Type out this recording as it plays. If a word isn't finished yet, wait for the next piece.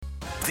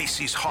This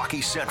is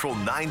Hockey Central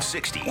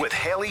 960 with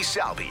Haley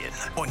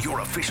Salvian on your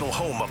official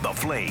home of the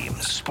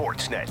Flames.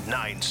 Sportsnet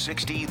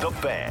 960, The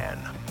Fan.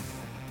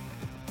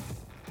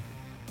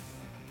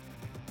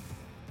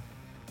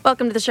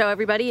 Welcome to the show,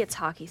 everybody. It's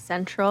Hockey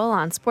Central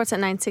on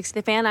Sportsnet 960,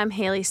 The Fan. I'm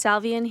Haley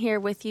Salvian here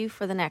with you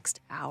for the next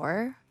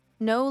hour.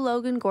 No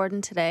Logan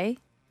Gordon today.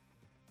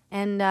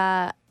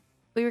 And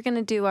we were going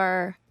to do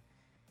our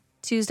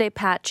Tuesday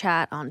Pat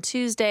chat on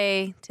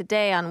Tuesday,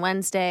 today on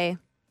Wednesday,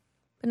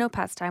 but no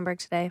Pat Steinberg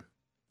today.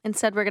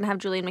 Instead, we're going to have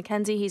Julian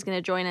McKenzie. He's going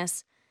to join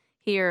us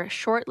here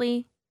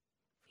shortly.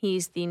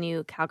 He's the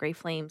new Calgary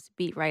Flames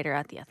beat writer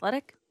at The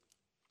Athletic.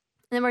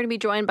 And then we're going to be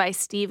joined by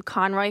Steve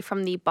Conroy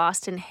from the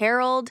Boston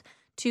Herald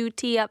to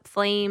tee up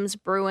Flames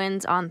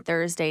Bruins on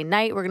Thursday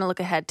night. We're going to look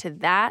ahead to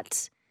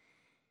that.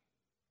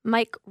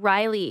 Mike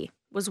Riley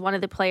was one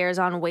of the players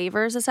on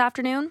waivers this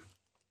afternoon.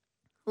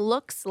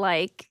 Looks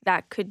like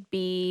that could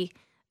be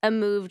a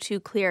move to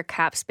clear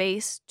cap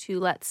space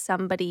to let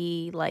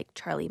somebody like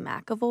Charlie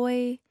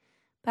McAvoy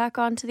back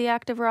onto the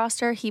active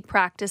roster. He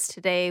practiced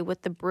today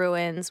with the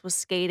Bruins, was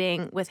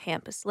skating with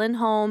Hampus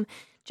Lindholm.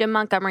 Jim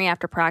Montgomery,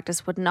 after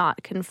practice, would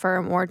not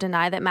confirm or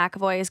deny that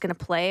McAvoy is going to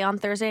play on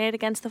Thursday night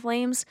against the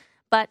Flames,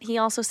 but he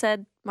also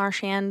said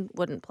Marchand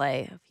wouldn't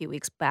play a few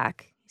weeks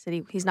back. He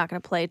said he's not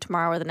going to play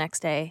tomorrow or the next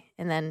day,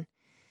 and then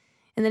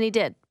he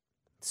did.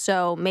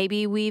 So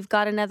maybe we've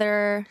got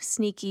another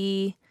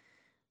sneaky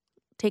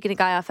taking a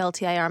guy off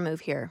LTIR move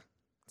here.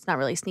 It's not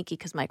really sneaky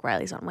because Mike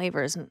Riley's on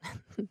waivers, and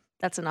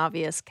that's an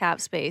obvious cap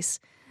space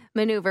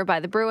maneuver by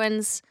the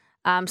Bruins.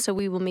 So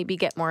we will maybe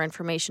get more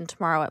information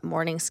tomorrow at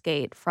morning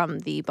skate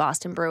from the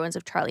Boston Bruins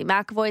if Charlie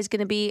McAvoy is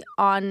going to be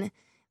on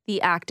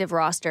the active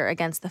roster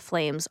against the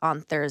Flames on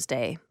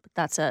Thursday. But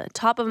that's a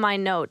top of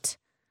mind note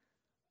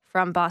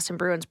from Boston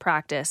Bruins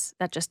practice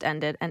that just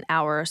ended an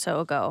hour or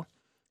so ago.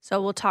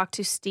 So we'll talk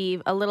to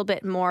Steve a little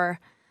bit more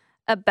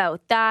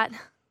about that.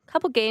 A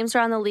couple games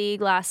around the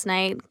league last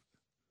night.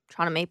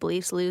 Toronto Maple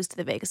Leafs lose to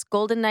the Vegas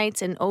Golden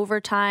Knights in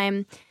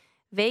overtime.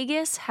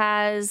 Vegas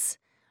has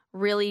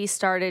really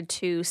started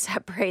to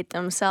separate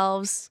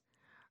themselves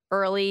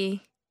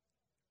early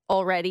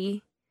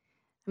already.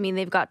 I mean,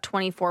 they've got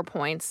 24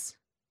 points.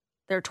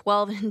 They're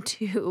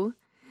 12-2.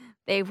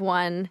 They've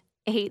won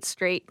 8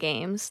 straight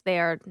games. They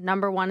are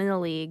number 1 in the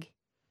league.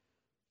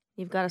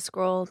 You've got to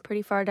scroll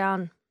pretty far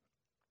down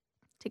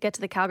to get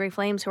to the Calgary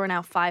Flames, who are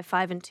now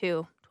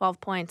 5-2, 12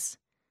 points.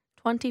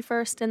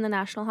 21st in the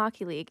National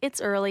Hockey League.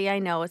 It's early. I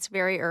know it's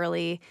very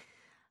early.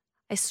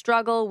 I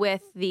struggle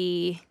with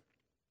the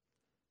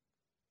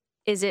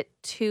is it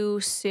too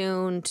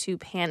soon to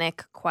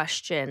panic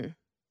question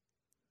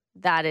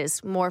that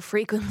is more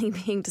frequently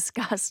being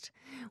discussed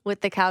with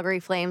the Calgary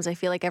Flames. I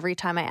feel like every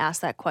time I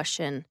ask that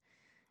question,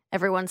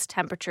 everyone's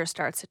temperature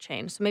starts to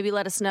change. So maybe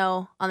let us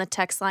know on the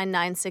text line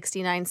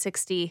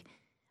 960.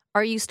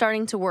 Are you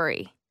starting to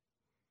worry?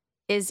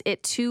 Is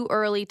it too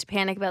early to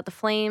panic about the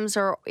Flames,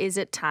 or is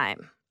it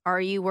time?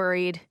 Are you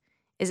worried?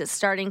 Is it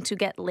starting to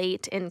get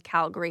late in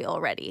Calgary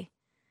already?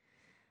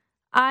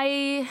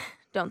 I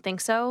don't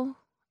think so.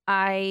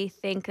 I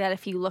think that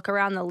if you look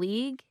around the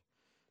league,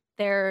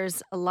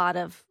 there's a lot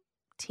of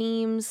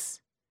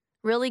teams,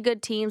 really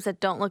good teams that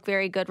don't look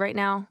very good right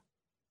now.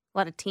 A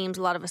lot of teams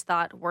a lot of us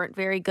thought weren't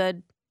very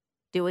good,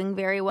 doing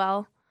very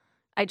well.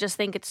 I just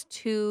think it's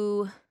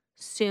too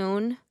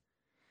soon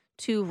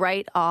to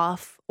write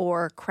off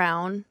or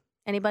crown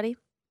anybody.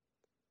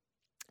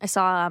 I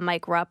saw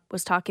Mike Rupp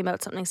was talking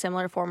about something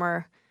similar,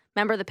 former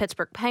member of the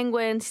Pittsburgh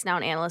Penguins. He's now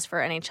an analyst for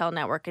NHL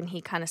Network, and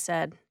he kind of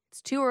said,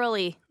 it's too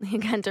early,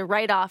 again, to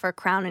write off or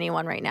crown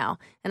anyone right now.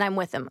 And I'm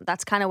with him.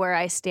 That's kind of where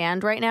I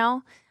stand right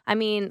now. I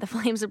mean, the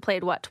Flames have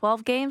played,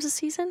 12 games this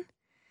season?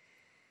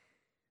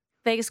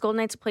 Vegas Golden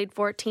Knights have played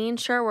 14.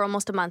 Sure, we're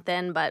almost a month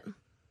in, but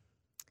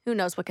who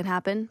knows what can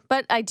happen.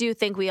 But I do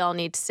think we all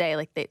need to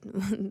say,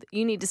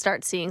 you need to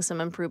start seeing some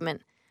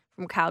improvement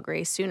from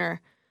Calgary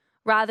sooner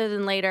rather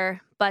than later.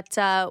 But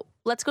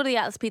let's go to the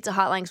Atlas Pizza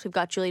Hotline because we've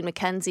got Julian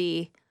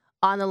McKenzie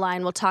on the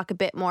line. We'll talk a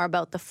bit more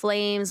about the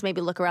Flames, maybe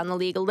look around the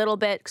league a little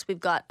bit because we've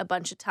got a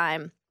bunch of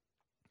time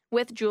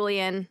with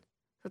Julian.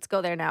 Let's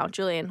go there now.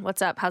 Julian,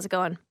 what's up? How's it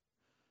going?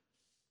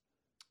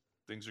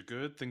 Things are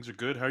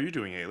good. How are you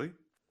doing, Haley?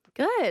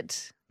 Good.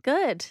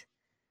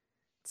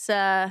 It's,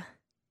 I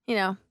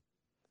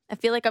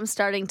feel like I'm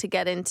starting to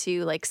get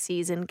into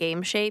season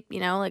game shape,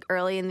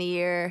 early in the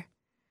year.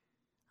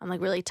 I'm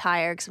really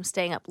tired because I'm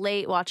staying up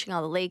late watching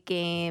all the late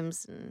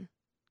games and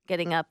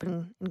getting up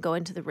and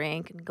going to the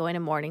rink and going to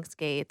morning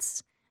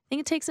skates. I think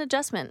it takes an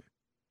adjustment.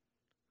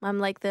 I'm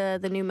like the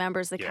new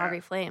members of the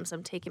Calgary Flames.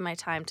 I'm taking my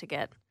time to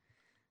get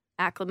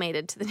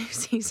acclimated to the new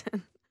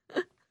season.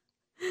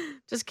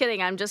 Just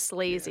kidding. I'm just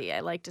lazy. Yeah. I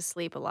like to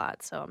sleep a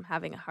lot, so I'm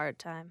having a hard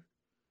time.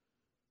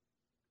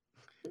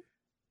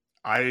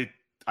 I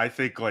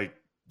think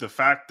the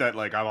fact that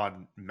I'm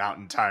on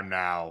Mountain Time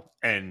now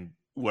and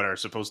what are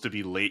supposed to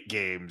be late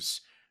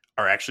games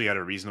are actually at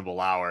a reasonable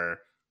hour.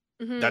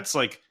 Mm-hmm. That's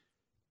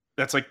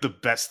the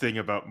best thing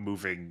about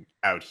moving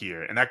out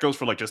here. And that goes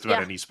for just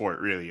about any sport,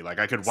 really.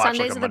 I could watch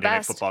Sundays a Monday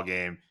night football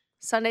game.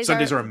 Sundays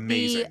are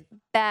amazing.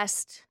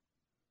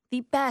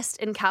 The best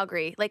in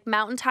Calgary. Like,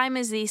 Mountain Time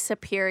is the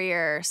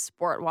superior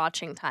sport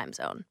watching time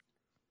zone,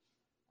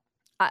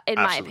 in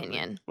my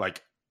opinion.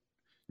 Like,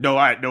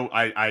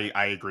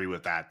 I agree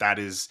with that. That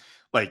is,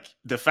 like,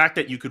 the fact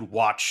that you could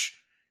watch,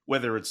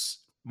 whether it's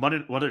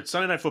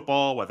Sunday Night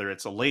Football, whether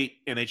it's a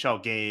late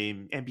NHL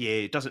game,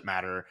 NBA, it doesn't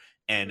matter.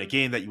 And a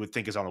game that you would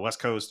think is on the West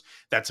Coast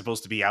that's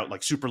supposed to be out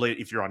like super late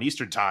if you're on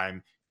Eastern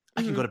time,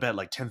 I can go to bed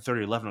like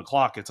 10:30, 11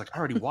 o'clock. It's like, I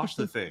already watched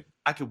the thing.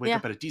 I could wake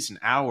up at a decent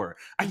hour.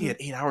 I can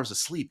get 8 hours of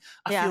sleep.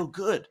 I feel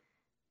good.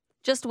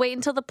 Just wait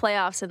until the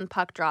playoffs and the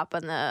puck drop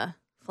on the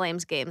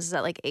Flames games is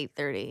at like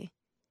 8:30.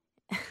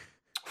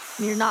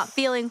 You're not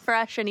feeling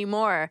fresh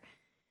anymore.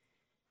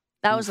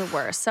 That was the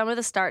worst. Some of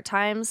the start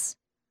times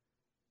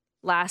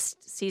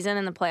last season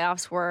in the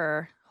playoffs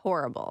were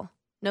horrible.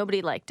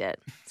 Nobody liked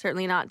it.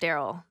 Certainly not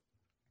Daryl.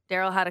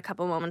 Daryl had a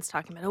couple moments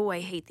talking about, I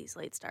hate these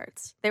late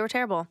starts. They were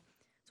terrible.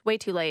 It's way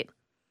too late.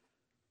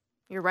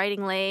 You're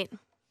writing late.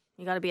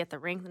 You got to be at the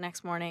rink the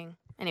next morning.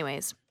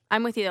 Anyways,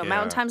 I'm with you, though. Yeah.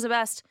 Mountain Time's the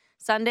best.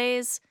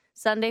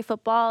 Sunday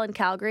football in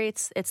Calgary,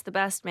 it's the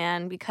best,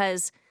 man,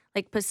 because,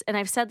 like, and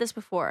I've said this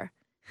before,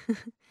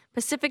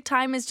 Pacific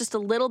time is just a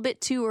little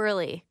bit too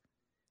early.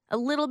 A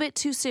little bit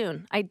too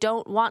soon. I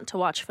don't want to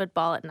watch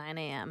football at 9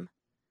 a.m.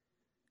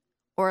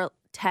 or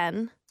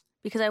 10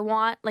 because I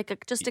want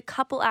just a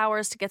couple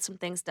hours to get some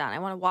things done. I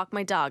want to walk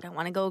my dog. I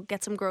want to go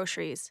get some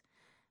groceries.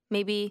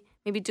 Maybe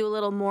do a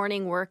little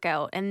morning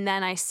workout, and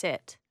then I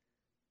sit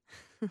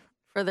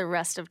for the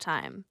rest of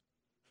time.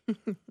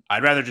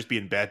 I'd rather just be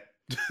in bed.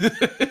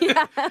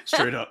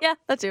 Straight up. Yeah,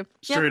 that too.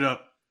 Straight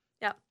up.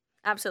 Yeah,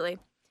 absolutely.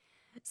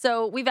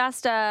 So we've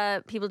asked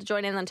people to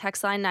join in on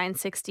text line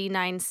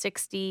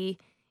 960.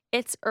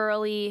 It's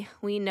early.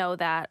 We know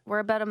that. We're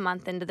about a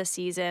month into the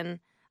season.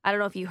 I don't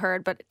know if you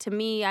heard, but to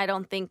me, I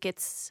don't think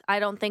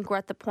we're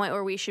at the point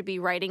where we should be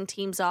writing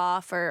teams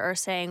off or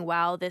saying,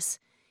 wow,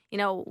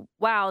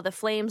 the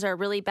Flames are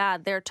really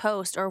bad. They're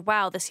toast. Or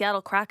wow, the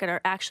Seattle Kraken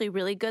are actually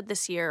really good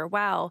this year. Or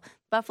wow,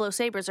 Buffalo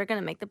Sabres are going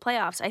to make the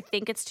playoffs. I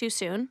think it's too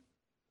soon.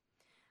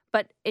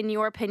 But in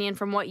your opinion,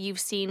 from what you've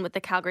seen with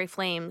the Calgary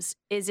Flames,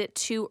 is it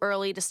too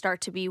early to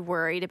start to be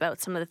worried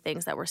about some of the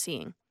things that we're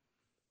seeing?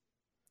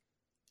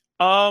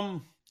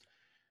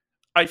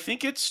 I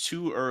think it's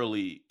too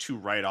early to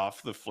write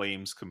off the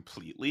Flames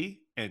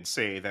completely and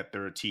say that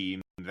they're a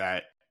team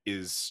that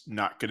is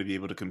not going to be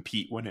able to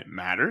compete when it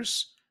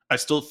matters. I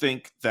still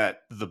think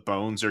that the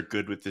bones are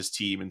good with this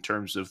team in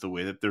terms of the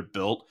way that they're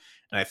built.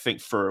 And I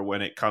think for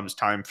when it comes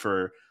time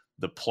for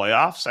the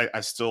playoffs,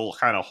 I still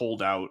kind of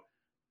hold out.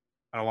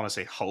 I don't want to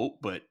say hope,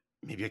 but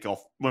maybe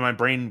when my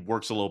brain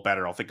works a little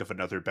better, I'll think of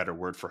another better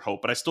word for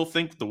hope. But I still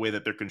think the way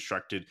that they're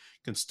constructed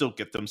can still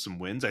get them some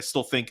wins. I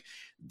still think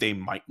they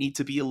might need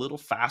to be a little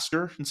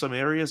faster in some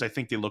areas. I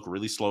think they look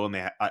really slow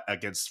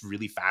against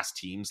really fast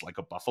teams like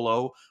a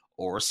Buffalo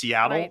or a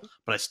Seattle. Right.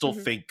 But I still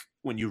think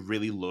when you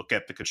really look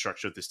at the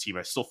construction of this team,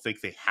 I still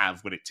think they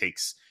have what it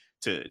takes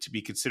to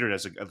be considered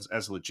as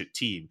a legit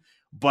team.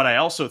 But I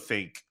also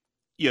think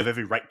you have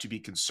every right to be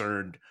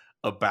concerned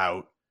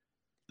about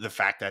the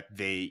fact that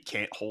they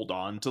can't hold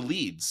on to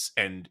leads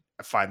and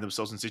find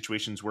themselves in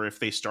situations where if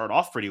they start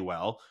off pretty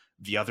well,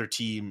 the other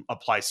team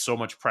applies so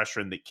much pressure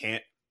and they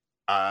can't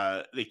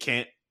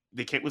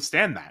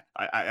withstand that.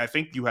 I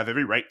think you have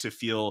every right to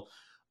feel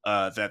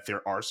that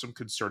there are some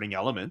concerning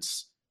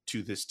elements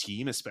to this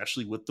team,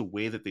 especially with the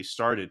way that they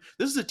started.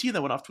 This is a team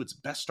that went off to its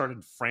best start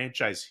in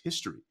franchise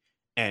history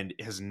and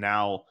is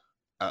now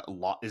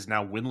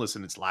winless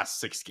in its last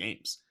 6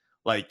 games.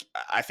 Like,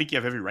 I think you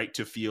have every right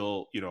to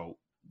feel,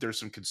 there's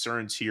some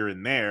concerns here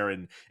and there,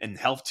 and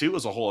health too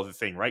is a whole other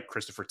thing, right?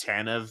 Christopher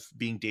Tanev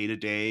being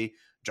day-to-day,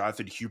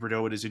 Jonathan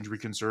Huberdeau and his injury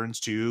concerns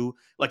too.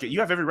 Like, you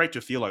have every right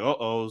to feel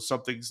like,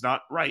 something's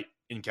not right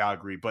in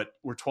Calgary, but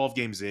we're 12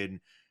 games in.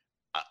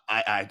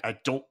 I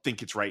don't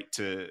think it's right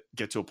to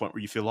get to a point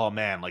where you feel, oh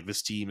man, like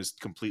this team is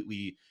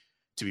completely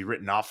to be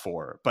written off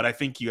for. But I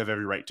think you have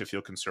every right to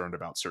feel concerned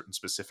about certain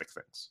specific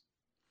things.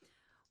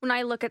 When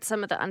I look at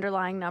some of the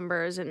underlying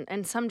numbers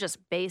and some just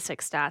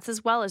basic stats,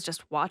 as well as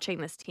just watching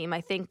this team,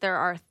 I think there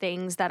are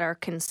things that are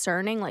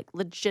concerning, like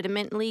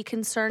legitimately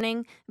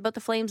concerning about the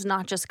Flames,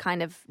 not just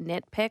kind of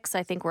nitpicks.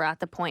 I think we're at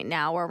the point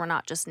now where we're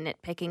not just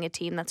nitpicking a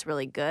team that's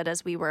really good,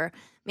 as we were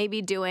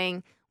maybe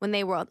doing when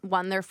they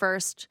won their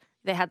first.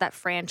 They had that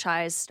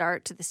franchise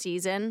start to the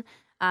season.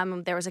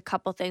 There was a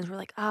couple things where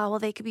like, oh, well,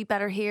 they could be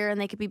better here and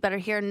they could be better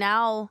here.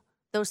 Now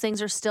those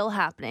things are still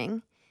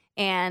happening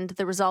and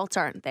the results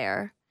aren't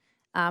there.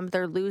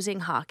 They're losing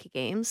hockey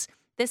games.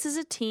 This is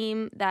a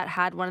team that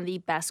had one of the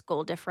best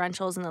goal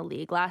differentials in the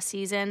league last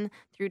season.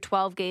 Through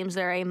 12 games,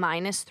 they're a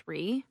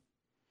 -3.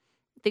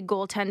 The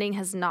goaltending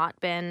has not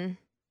been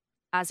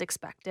as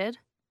expected.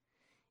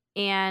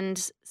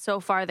 And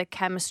so far, the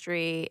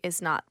chemistry is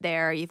not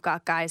there. You've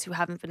got guys who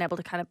haven't been able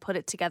to kind of put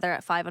it together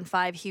at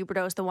 5-on-5.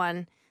 Huberdeau is the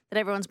one that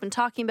everyone's been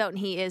talking about, and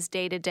he is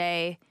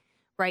day-to-day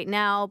right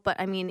now. But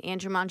I mean,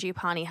 Andrew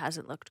Mangiapane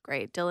hasn't looked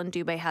great. Dylan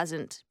Dubé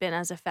hasn't been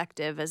as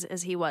effective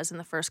as he was in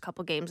the first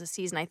couple games this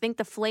season. I think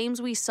the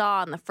Flames we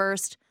saw in the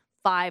first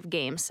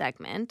 5-game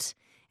segment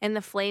and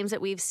the Flames that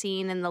we've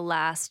seen in the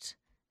last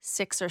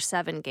 6 or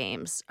 7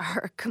 games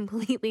are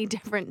completely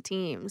different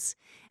teams.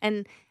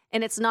 And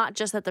it's not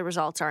just that the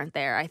results aren't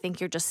there. I think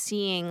you're just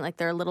seeing like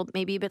they're a little,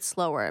 maybe a bit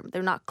slower.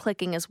 They're not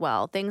clicking as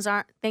well. Things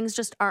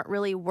just aren't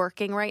really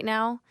working right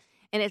now.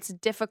 And it's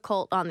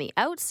difficult on the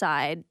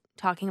outside,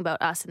 talking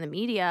about us in the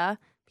media,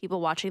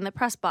 people watching the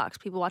press box,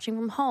 people watching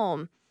from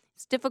home.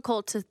 It's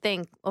difficult to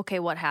think, okay,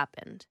 what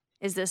happened?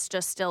 Is this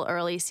just still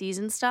early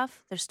season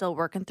stuff? They're still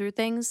working through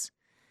things.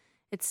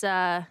 It's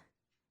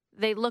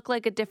they look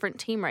like a different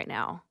team right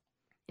now.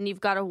 And you've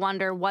got to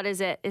wonder, what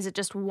is it? Is it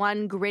just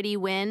one gritty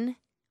win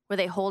where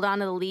they hold on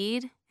to the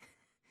lead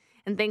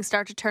and things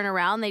start to turn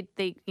around?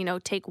 They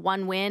take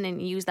one win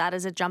and use that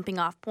as a jumping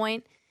off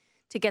point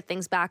to get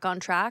things back on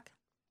track.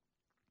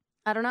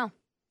 I don't know.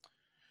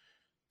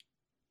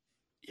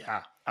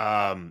 Yeah.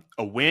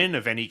 A win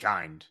of any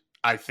kind,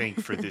 I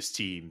think, for this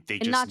team. They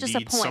just not just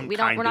need a point. some We're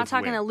kind not of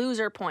talking win. a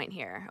loser point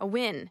here. A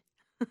win.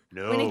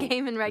 No. Win a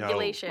game in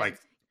regulation. No,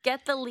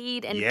 get the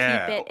lead and keep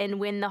it and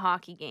win the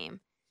hockey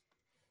game.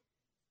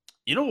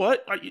 You know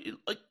what?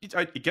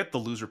 I get the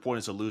loser point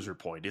is a loser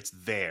point. It's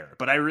there.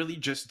 But I really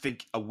just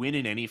think a win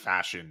in any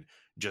fashion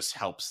just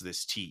helps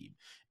this team.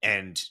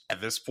 And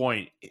at this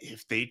point,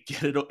 if they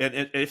get it,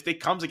 and if they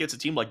comes against a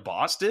team like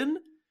Boston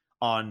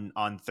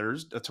on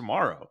Thursday,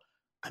 tomorrow,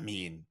 I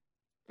mean,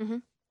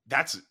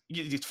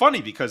 it's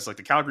funny because like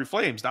the Calgary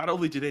Flames, not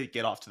only did they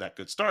get off to that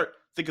good start,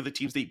 think of the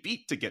teams they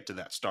beat to get to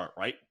that start,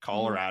 right?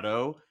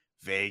 Colorado,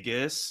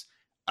 Vegas,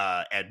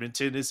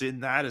 Edmonton is in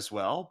that as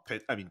well.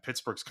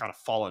 Pittsburgh's kind of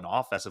fallen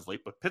off as of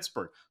late, but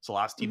Pittsburgh is the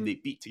last team they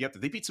beat together.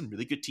 They beat some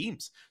really good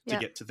teams to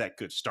get to that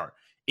good start.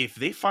 If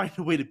they find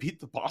a way to beat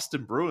the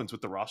Boston Bruins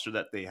with the roster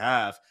that they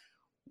have,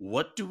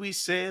 what do we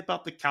say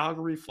about the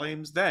Calgary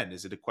Flames then?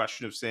 Is it a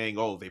question of saying,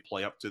 oh, they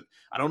play up to,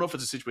 I don't know if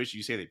it's a situation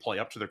you say they play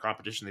up to their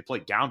competition, they play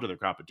down to their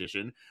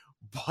competition,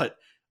 but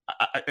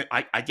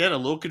I get a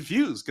little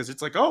confused because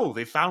it's like, oh,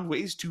 they found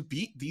ways to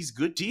beat these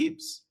good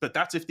teams, but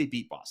that's if they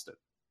beat Boston.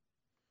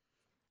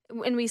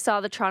 When we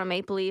saw the Toronto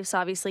Maple Leafs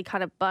obviously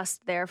kind of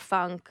bust their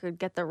funk or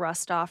get the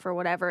rust off or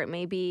whatever it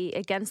may be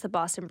against the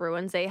Boston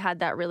Bruins, they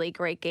had that really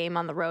great game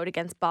on the road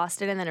against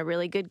Boston and then a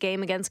really good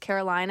game against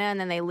Carolina, and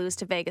then they lose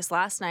to Vegas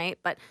last night.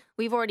 But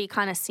we've already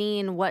kind of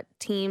seen what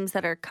teams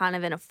that are kind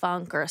of in a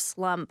funk or a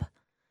slump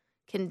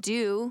can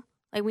do.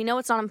 Like, we know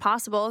it's not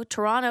impossible.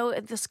 Toronto,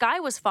 the sky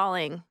was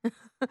falling.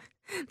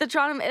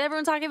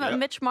 Everyone's talking about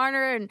Mitch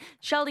Marner and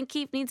Sheldon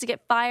Keefe needs to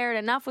get fired.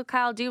 Enough with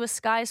Kyle Dubas.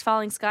 Sky's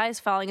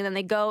falling. And then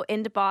they go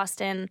into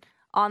Boston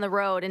on the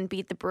road and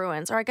beat the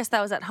Bruins. Or I guess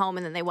that was at home,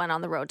 and then they went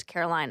on the road to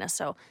Carolina.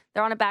 So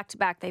they're on a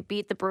back-to-back. They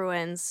beat the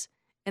Bruins,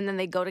 and then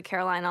they go to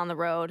Carolina on the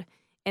road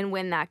and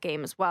win that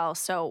game as well.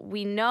 So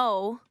we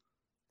know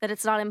that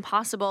it's not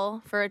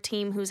impossible for a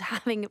team who's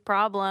having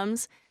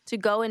problems to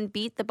go and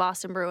beat the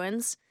Boston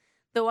Bruins.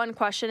 The one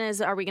question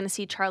is, are we going to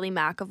see Charlie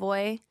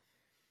McAvoy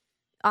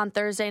on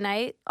Thursday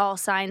night? All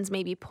signs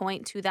maybe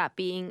point to that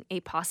being a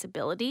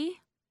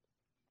possibility.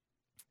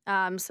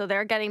 So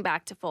they're getting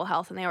back to full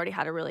health, and they already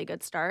had a really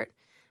good start.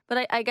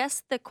 But I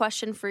guess the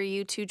question for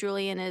you too,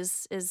 Julian,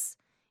 is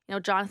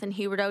Jonathan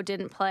Huberdeau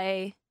didn't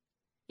play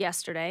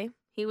yesterday.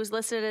 He was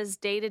listed as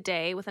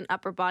day-to-day with an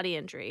upper body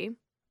injury.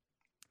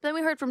 But then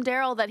we heard from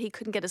Daryl that he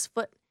couldn't get his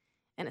foot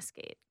in a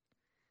skate.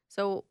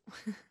 So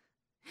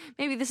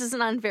maybe this is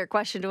an unfair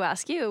question to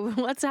ask you.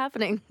 What's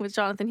happening with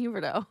Jonathan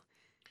Huberdeau?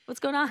 What's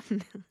going on?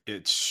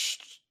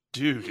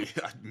 Dude,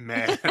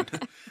 man,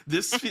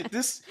 this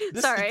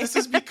Sorry. This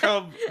has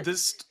become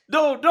this.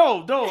 No.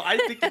 I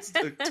think it's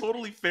a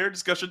totally fair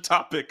discussion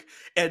topic,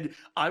 and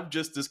I'm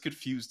just as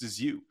confused as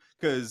you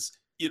because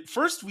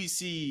first we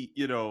see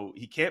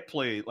he can't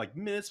play like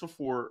minutes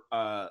before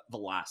the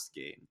last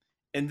game,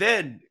 and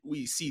then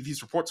we see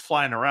these reports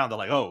flying around. They're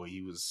like, oh,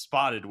 he was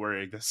spotted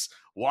wearing this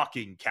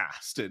walking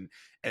cast, and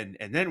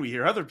then we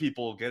hear other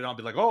people get on,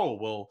 be like, oh,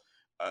 well.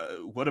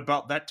 What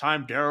about that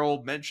time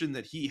Daryl mentioned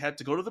that he had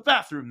to go to the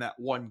bathroom that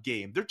one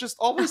game? There just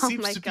always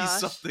seems to be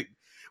something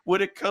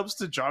when it comes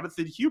to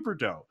Jonathan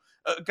Huberdeau,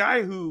 a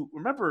guy who,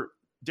 remember,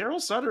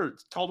 Daryl Sutter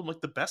called him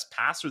like the best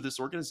passer this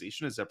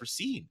organization has ever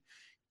seen.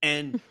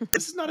 And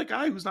this is not a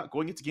guy who's not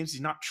going into games.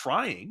 He's not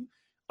trying.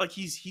 Like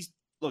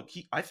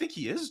I think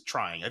he is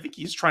trying. I think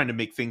he is trying to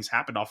make things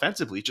happen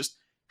offensively. It just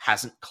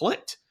hasn't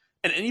clicked.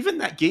 And even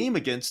that game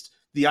against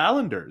the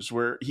Islanders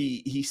where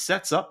he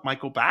sets up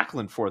Michael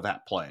Backlund for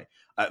that play.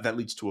 That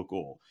leads to a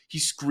goal. He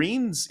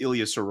screens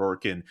Ilya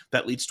Sorokin.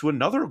 That leads to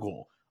another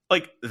goal.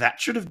 Like, that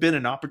should have been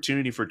an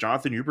opportunity for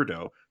Jonathan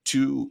Huberdeau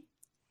to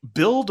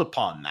build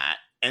upon that.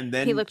 And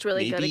then he looked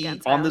really good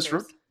against on Islanders. this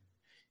road.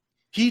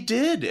 He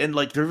did. And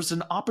like, there was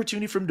an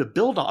opportunity for him to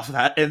build off of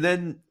that. And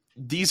then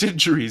these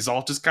injuries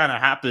all just kind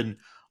of happen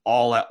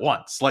all at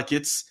once. Like,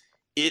 it's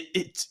a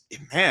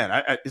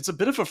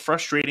bit of a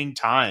frustrating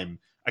time,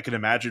 I can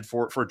imagine,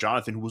 for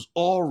Jonathan, who was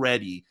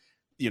already,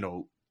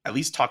 at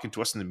least talking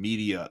to us in the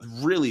media,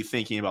 really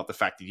thinking about the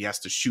fact that he has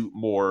to shoot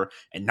more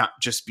and not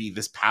just be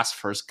this pass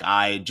first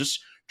guy and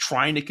just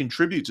trying to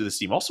contribute to this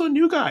team. Also a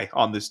new guy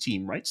on this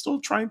team, right? Still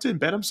trying to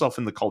embed himself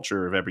in the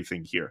culture of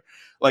everything here.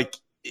 Like,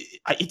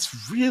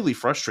 it's really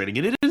frustrating,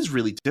 and it is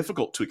really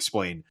difficult to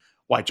explain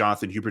why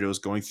Jonathan Huberdeau is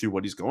going through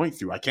what he's going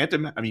through. I can't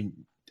imagine. I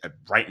mean,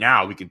 right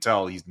now we can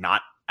tell he's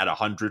not at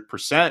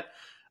 100%.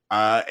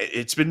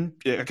 It's been,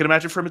 I can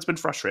imagine for him, it's been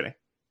frustrating.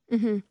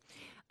 Mm-hmm.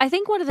 I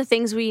think one of the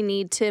things we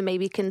need to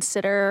maybe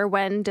consider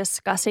when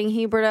discussing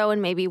Huberdeau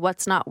and maybe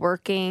what's not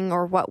working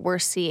or what we're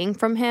seeing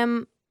from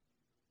him,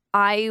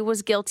 I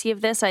was guilty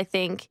of this. I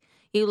think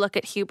you look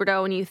at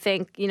Huberdeau and you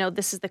think,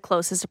 this is the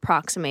closest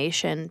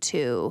approximation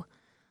to,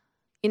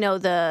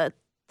 the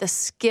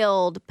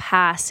skilled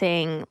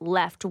passing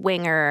left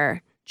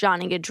winger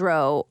Johnny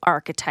Gaudreau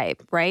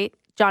archetype, right?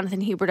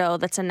 Jonathan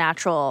Huberdeau, it's a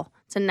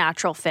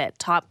natural fit.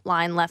 Top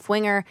line left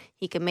winger,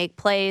 he can make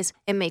plays.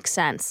 It makes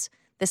sense.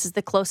 This is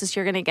the closest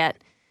you're going to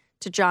get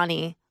to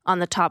Johnny on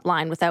the top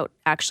line without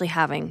actually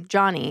having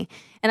Johnny.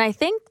 And I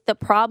think the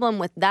problem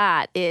with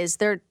that is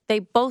they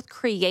both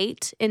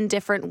create in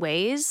different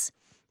ways.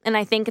 And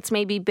I think it's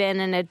maybe been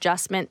an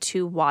adjustment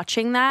to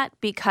watching that,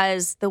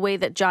 because the way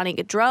that Johnny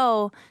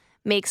Gaudreau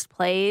makes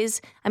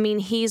plays, I mean,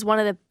 he's one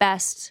of the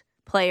best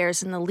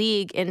players in the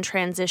league in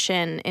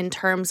transition in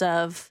terms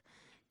of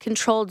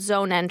controlled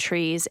zone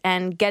entries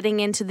and getting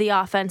into the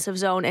offensive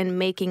zone and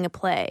making a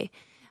play.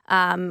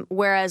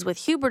 Whereas with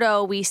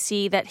Huberdeau, we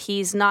see that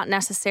he's not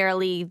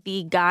necessarily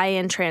the guy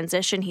in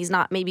transition. He's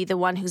not maybe the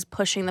one who's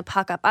pushing the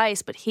puck up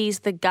ice, but he's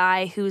the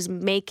guy who's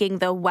making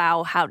the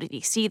wow, how did he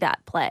see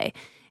that play?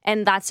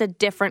 And that's a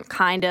different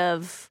kind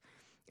of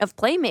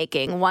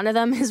playmaking. One of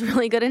them is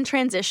really good in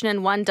transition,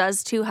 and one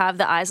does too have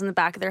the eyes on the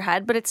back of their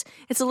head, but it's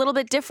a little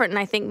bit different. And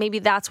I think maybe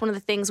that's one of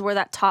the things where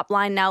that top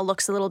line now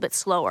looks a little bit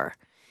slower,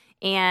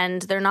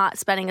 and they're not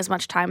spending as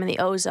much time in the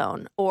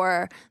O-zone,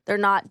 or they're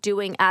not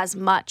doing as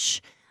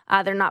much.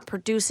 They're not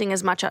producing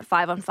as much at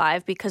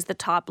 5-on-5 because the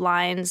top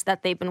lines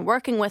that they've been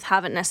working with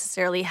haven't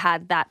necessarily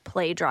had that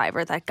play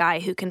driver, that guy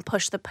who can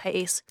push the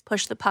pace,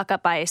 push the puck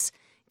up ice,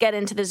 get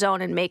into the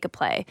zone and make a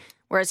play.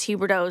 Whereas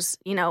Huberdeau's,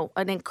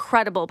 an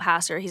incredible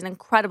passer. He's an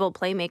incredible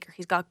playmaker.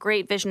 He's got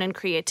great vision and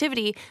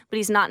creativity, but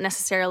he's not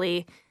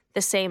necessarily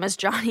the same as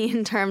Johnny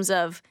in terms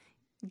of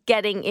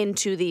getting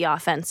into the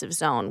offensive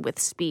zone with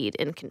speed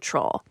and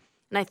control.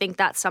 And I think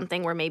that's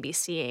something we're maybe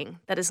seeing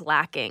that is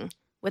lacking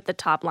with the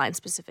top line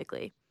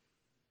specifically.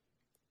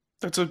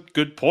 That's a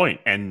good point.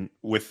 And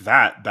with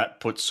that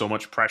puts so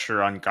much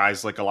pressure on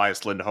guys like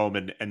Elias Lindholm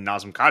and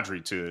Nazem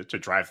Kadri to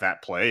drive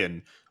that play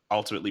and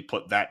ultimately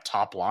put that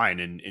top line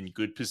in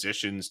good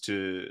positions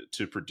to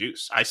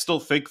produce. I still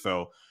think,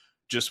 though,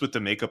 just with the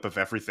makeup of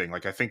everything,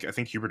 like I think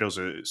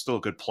Huberdeau's still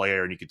a good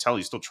player, and you can tell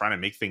he's still trying to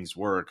make things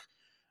work.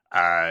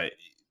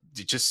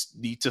 You just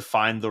need to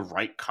find the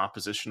right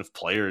composition of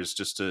players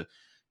just to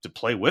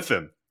play with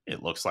him,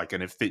 it looks like.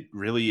 And if it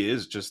really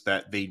is just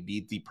that they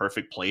need the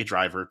perfect play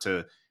driver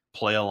to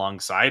play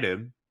alongside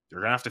him, they're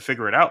gonna have to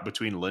figure it out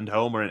between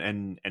Lindholm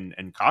and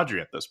Kadri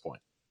at this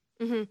point.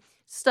 Mm-hmm.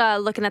 Just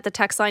looking at the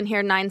text line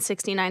here,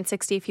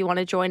 960 if you want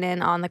to join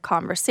in on the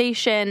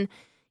conversation.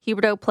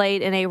 Huberdeau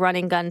played in a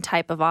running gun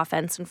type of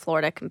offense in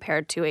Florida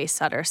compared to a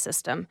Sutter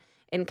system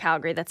in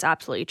Calgary. That's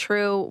absolutely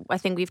true. I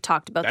think we've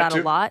talked about that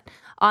a lot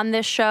on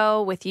this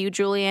show with you,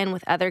 Julian,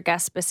 with other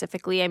guests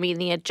specifically. I mean,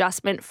 the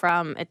adjustment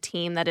from a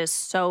team that is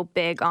so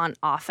big on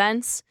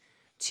offense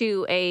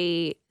to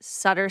a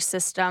Sutter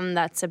system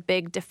that's a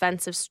big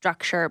defensive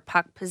structure,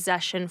 puck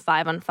possession,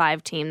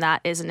 5-on-5 team,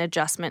 that is an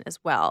adjustment as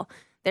well.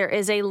 There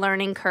is a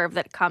learning curve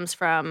that comes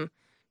from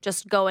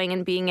just going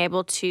and being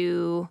able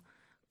to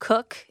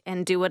cook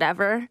and do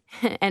whatever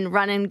and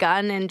run and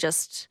gun and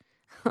just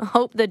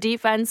hope the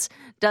defense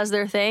does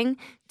their thing,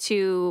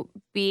 to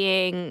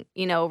being,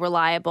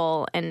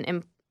 reliable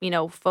and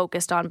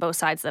focused on both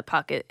sides of the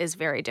puck is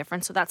very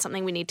different. So that's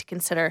something we need to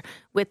consider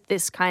with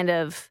this kind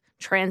of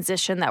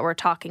transition that we're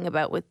talking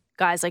about with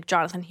guys like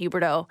Jonathan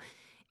Huberdeau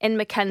and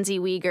Mackenzie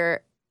Weegar.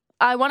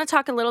 I want to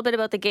talk a little bit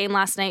about the game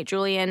last night,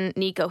 Julian.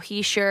 Nico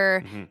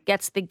Hischier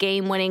gets the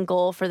game-winning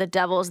goal for the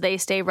Devils. They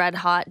stay red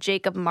hot.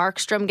 Jacob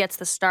Markstrom gets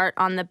the start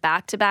on the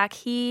back-to-back.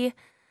 He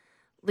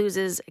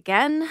loses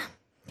again.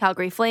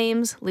 Calgary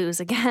Flames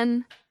lose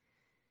again.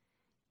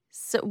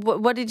 So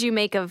what did you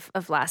make of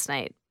last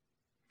night?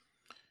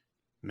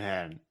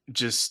 Man,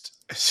 just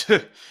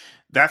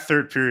that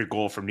third period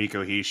goal from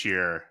Nico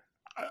Hischier,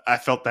 I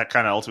felt that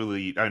kind of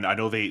ultimately, and I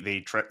know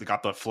they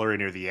got the flurry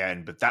near the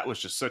end, but that was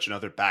just such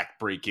another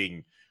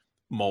back-breaking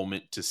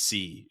moment to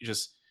see.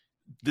 Just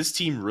this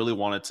team really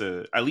wanted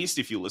to, at least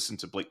if you listen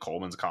to Blake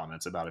Coleman's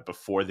comments about it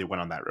before they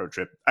went on that road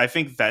trip, I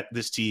think that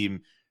this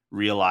team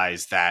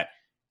realized that,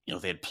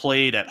 they had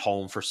played at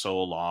home for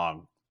so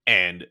long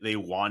and they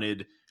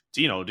wanted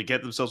to, to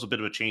get themselves a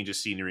bit of a change of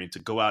scenery and to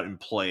go out and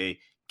play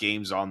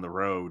games on the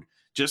road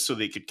just so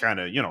they could kind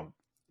of,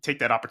 take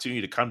that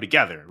opportunity to come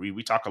together.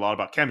 We talk a lot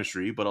about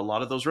chemistry, but a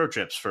lot of those road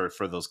trips for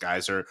those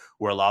guys are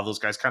where a lot of those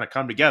guys kind of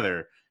come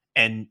together.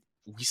 And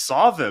we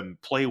saw them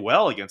play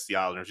well against the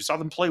Islanders. We saw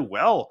them play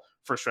well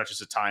for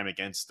stretches of time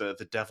against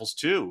the Devils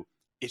too.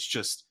 It's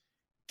just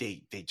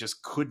they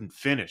just couldn't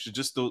finish. It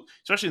just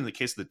especially in the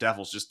case of the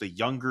Devils, just the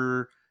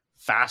younger,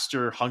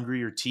 faster,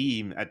 hungrier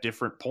team at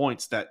different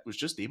points that was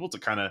just able to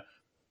kind of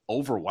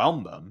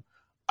overwhelm them.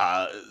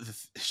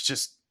 It's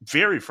just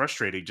very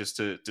frustrating just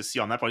to see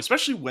on that point,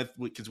 especially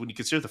because when you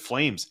consider the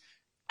Flames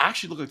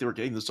actually looked like they were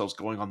getting themselves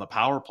going on the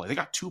power play. They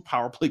got 2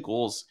 power play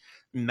goals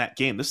in that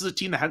game. This is a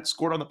team that hadn't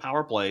scored on the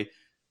power play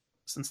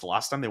since the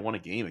last time they won a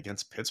game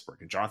against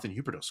Pittsburgh, and Jonathan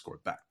Huberdeau scored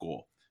that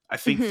goal. I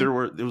think there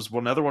was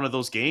another one of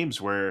those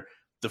games where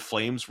the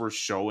Flames were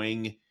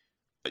showing,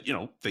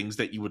 things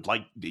that you'd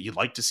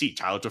like to see.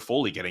 Tyler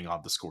Toffoli getting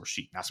on the score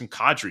sheet, Nazem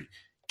Kadri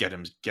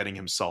getting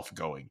himself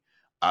going.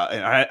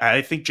 And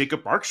I think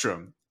Jacob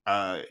Markstrom,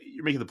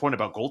 you're making the point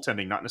about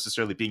goaltending not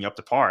necessarily being up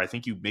to par. I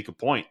think you make a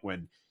point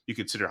when you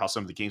consider how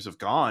some of the games have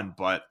gone,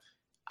 but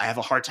I have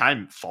a hard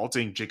time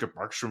faulting Jacob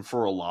Markstrom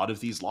for a lot of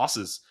these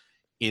losses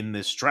in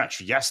this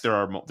stretch. Yes, there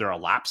are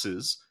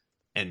lapses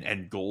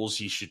and goals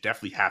he should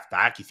definitely have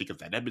back. You think of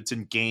that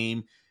Edmonton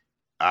game,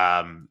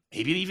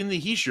 maybe even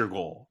the Hischier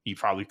goal he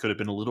probably could have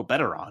been a little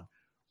better on.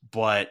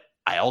 But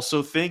I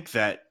also think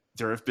that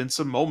there have been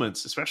some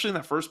moments, especially in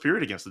that first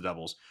period against the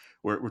Devils,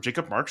 where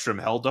Jacob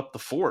Markstrom held up the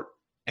fort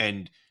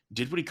and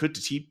did what he could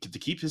to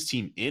keep his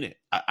team in it.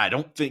 I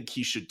don't think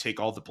he should take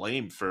all the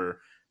blame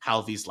for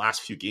how these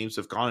last few games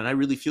have gone, and I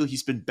really feel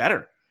he's been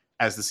better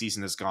as the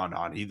season has gone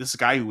on. This is a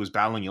guy who was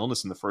battling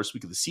illness in the first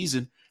week of the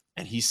season,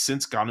 and he's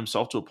since gotten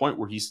himself to a point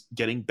where he's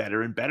getting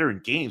better and better in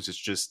games. It's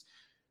just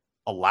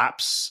a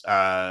lapse,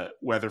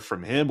 whether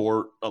from him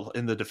or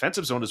in the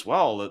defensive zone as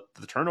well,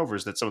 the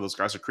turnovers that some of those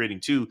guys are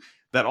creating too,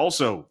 that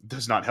also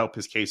does not help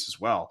his case as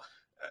well.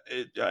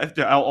 I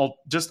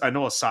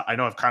know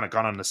I've kind of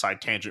gone on a side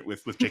tangent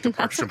with Jacob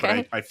Markstrom,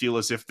 okay. But I feel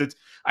as if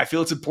I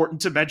feel it's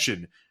important to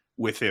mention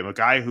with him, a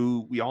guy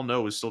who we all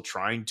know is still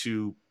trying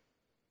to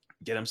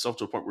get himself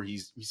to a point where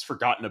he's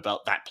forgotten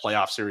about that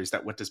playoff series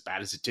that went as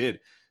bad as it did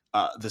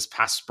this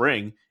past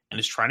spring, and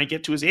is trying to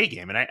get to his A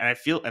game. And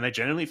I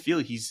genuinely feel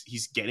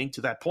he's getting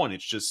to that point.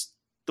 It's just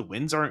the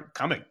wins aren't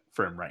coming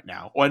for him right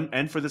now,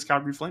 and for this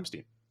Calgary Flames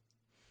team.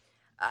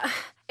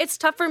 It's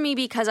tough for me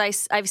because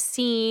I've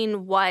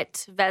seen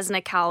what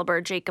Vezina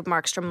caliber Jacob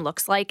Markstrom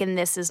looks like, and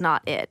this is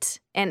not it.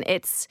 And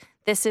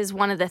this is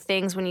one of the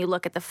things when you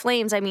look at the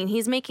Flames. I mean,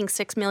 he's making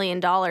 $6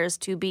 million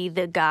to be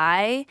the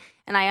guy,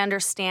 and I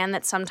understand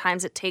that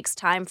sometimes it takes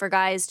time for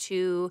guys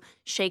to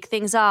shake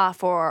things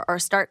off or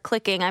start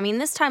clicking. I mean,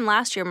 this time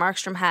last year,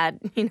 Markstrom had,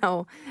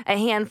 a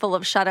handful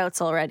of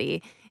shutouts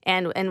already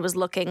and was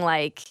looking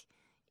like,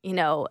 a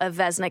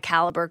Vezina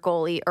caliber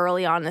goalie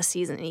early on in the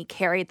season, and he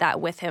carried that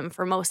with him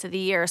for most of the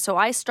year. So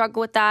I struggle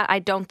with that. I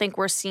don't think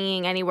we're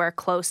seeing anywhere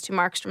close to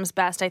Markstrom's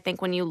best. I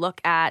think when you look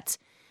at,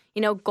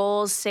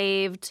 goals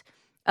saved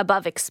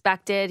above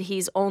expected,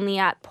 he's only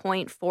at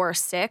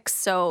 0.46.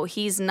 So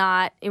he's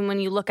not, and when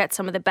you look at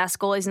some of the best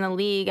goalies in the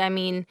league, I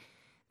mean,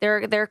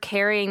 they're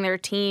carrying their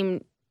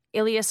team.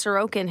 Ilya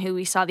Sorokin, who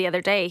we saw the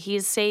other day,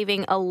 he's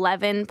saving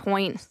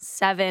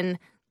 11.7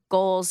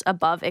 goals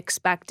above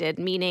expected,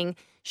 meaning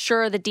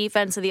sure, the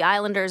defense of the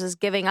Islanders is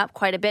giving up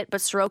quite a bit,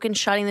 but Sorokin's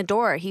shutting the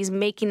door. He's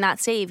making that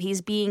save.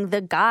 He's being the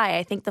guy.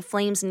 I think the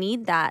Flames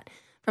need that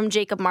from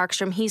Jacob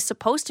Markstrom. He's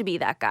supposed to be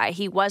that guy.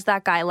 He was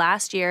that guy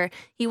last year.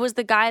 He was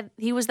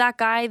that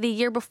guy the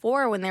year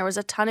before when there was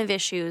a ton of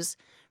issues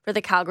for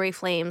the Calgary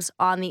Flames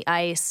on the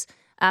ice.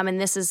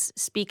 And this is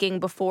speaking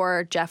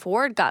before Jeff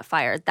Ward got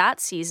fired that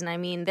season. I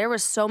mean, there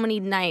was so many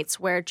nights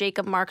where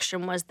Jacob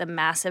Markstrom was the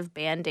massive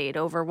Band-Aid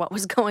over what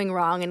was going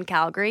wrong in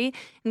Calgary.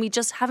 And we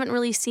just haven't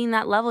really seen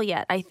that level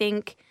yet. I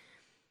think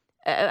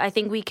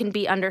we can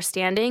be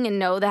understanding and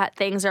know that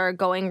things are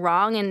going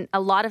wrong. And a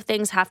lot of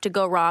things have to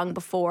go wrong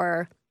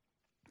before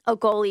a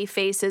goalie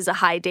faces a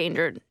high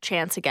danger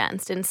chance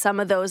against. And some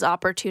of those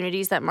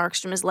opportunities that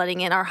Markstrom is letting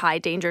in are high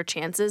danger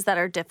chances that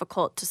are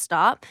difficult to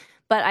stop.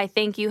 But I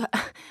think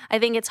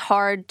it's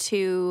hard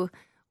to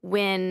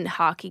win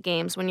hockey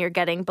games when you're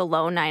getting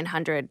below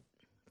 900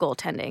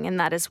 goaltending, and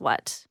that is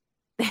what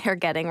they are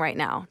getting right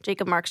now.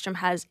 Jacob Markstrom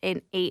has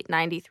an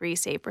 .893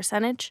 save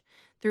percentage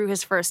through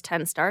his first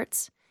 10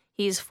 starts.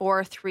 He's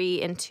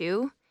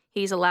 4-3-2.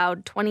 He's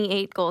allowed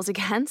 28 goals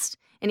against,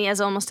 and he has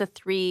almost a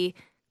 3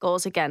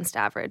 goals against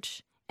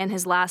average. And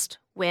his last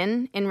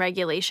win in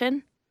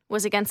regulation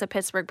was against the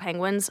Pittsburgh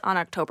Penguins on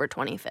October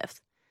 25th.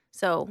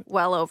 So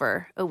well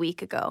over a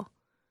week ago.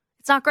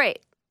 It's not great.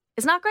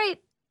 It's not great.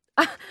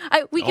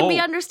 We can be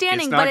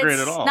understanding, but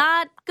it's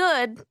not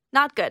good.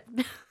 Not good.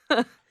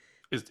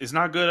 It's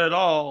not good at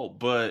all,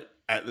 but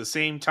at the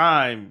same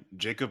time,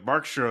 Jacob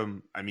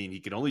Markstrom, I mean, he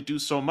can only do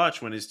so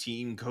much when his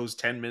team goes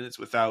 10 minutes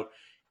without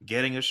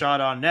getting a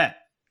shot on net.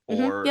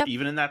 Or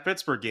even in that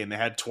Pittsburgh game, they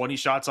had 20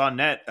 shots on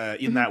net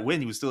in that win.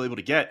 He was still able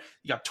to get.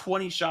 He got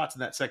 20 shots in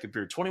that second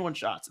period, 21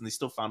 shots, and they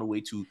still found a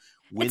way to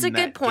win. It's a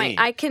good point.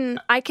 Game.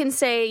 I can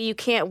say you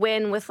can't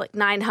win with like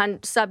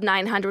 900 sub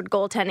 900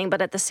 goaltending,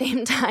 but at the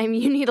same time,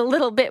 you need a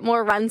little bit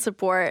more run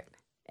support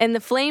And the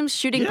Flames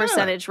shooting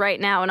percentage right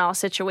now in all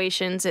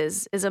situations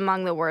is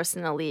among the worst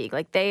in the league.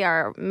 Like, they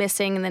are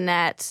missing the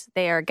net.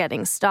 They are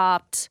getting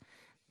stopped.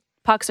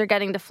 Pucks are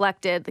getting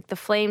deflected. Like, the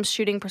Flames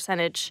shooting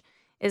percentage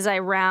is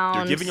around...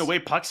 They're giving away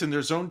pucks in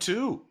their zone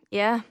too.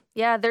 Yeah.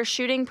 Their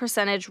shooting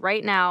percentage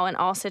right now in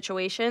all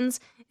situations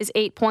is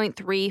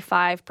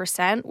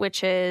 8.35%,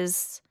 which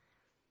is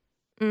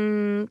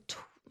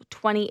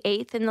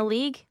 28th in the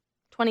league,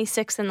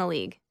 26th in the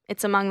league.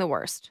 It's among the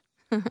worst.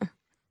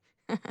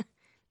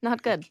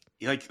 Not good.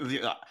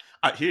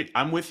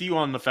 I'm with you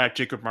on the fact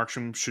Jacob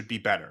Markstrom should be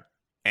better.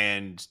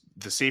 And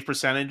the save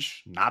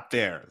percentage, not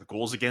there. The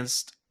goals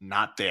against,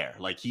 not there.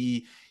 Like,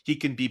 he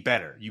can be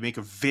better. You make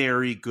a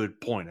very good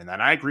point, and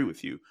I agree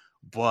with you.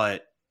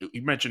 But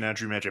you mentioned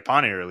Andrew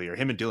Mangiapane earlier.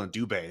 Him and Dylan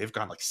Dubé, they've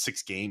gone like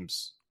 6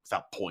 games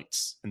without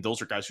points. And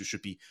those are guys who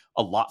should be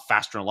a lot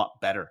faster and a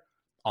lot better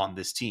on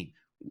this team.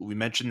 We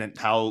mentioned that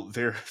how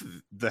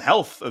the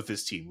health of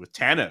this team with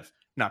Tanev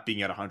not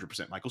being at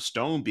 100%, Michael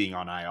Stone being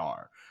on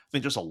IR. I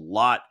think there's a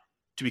lot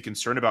to be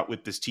concerned about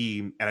with this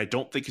team, and I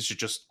don't think it should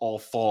just all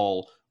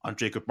fall on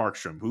Jacob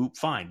Markstrom, who,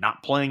 fine,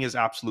 not playing his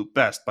absolute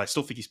best, but I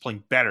still think he's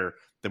playing better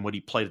than what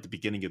he played at the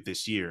beginning of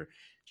this year.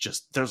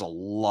 Just, there's a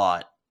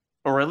lot,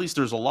 or at least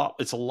it's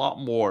a lot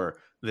more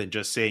than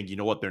just saying, you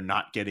know what, they're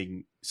not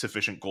getting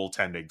sufficient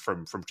goaltending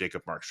from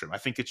Jacob Markstrom. I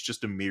think it's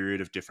just a myriad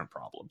of different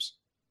problems.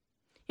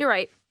 You're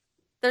right.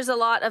 There's a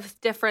lot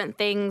of different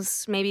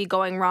things maybe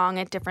going wrong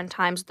at different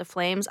times with the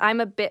Flames.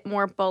 I'm a bit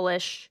more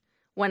bullish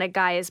when a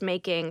guy is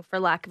making, for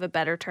lack of a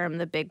better term,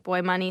 the big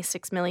boy money,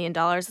 $6 million.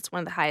 It's one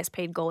of the highest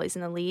paid goalies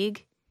in the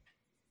league.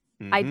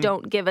 Mm-hmm. I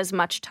don't give as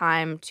much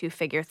time to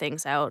figure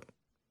things out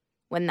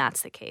when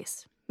that's the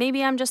case.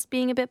 Maybe I'm just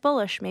being a bit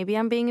bullish. Maybe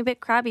I'm being a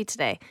bit crabby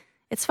today.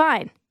 It's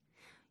fine.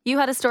 You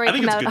had a story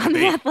come out on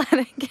The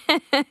Athletic.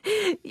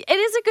 It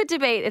is a good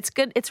debate. It's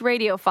good. It's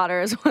radio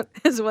fodder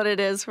is what it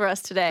is for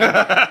us today.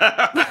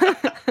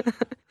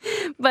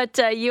 But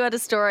you had a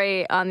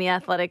story on The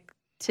Athletic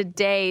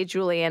today,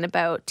 Julian,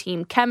 about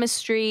team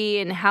chemistry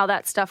and how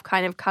that stuff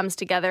kind of comes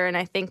together. And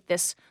I think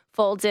this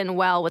folds in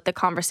well with the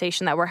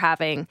conversation that we're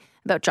having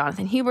about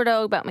Jonathan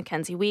Huberdeau, about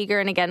Mackenzie Weegar.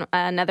 And again,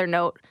 another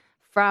note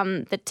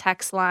from the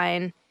text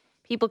line.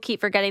 People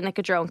keep forgetting that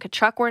Gaudreau and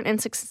Tkachuk weren't in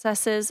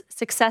successes,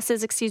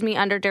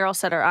 under Daryl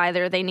Sutter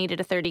either. They needed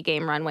a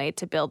 30-game runway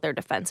to build their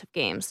defensive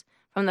games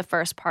from the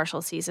first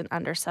partial season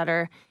under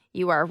Sutter.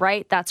 You are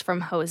right. That's from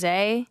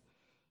Jose.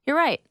 You're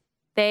right.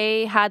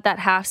 They had that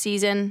half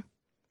season.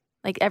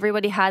 Like,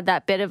 everybody had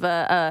that bit of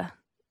a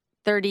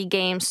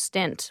 30-game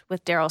stint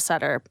with Daryl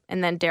Sutter.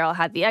 And then Daryl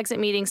had the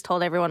exit meetings,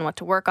 told everyone what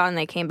to work on.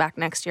 They came back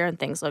next year and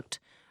things looked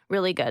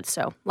really good.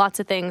 So lots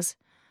of things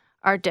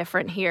are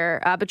different here.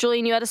 But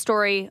Julian, you had a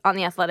story on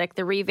The Athletic.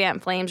 The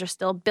revamped Flames are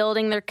still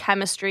building their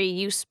chemistry.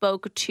 You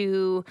spoke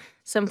to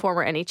some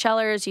former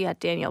NHLers. You had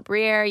Daniel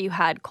Briere. You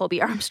had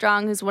Colby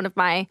Armstrong, who's one of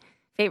my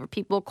favorite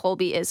people.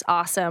 Colby is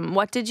awesome.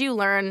 What did you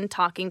learn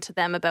talking to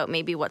them about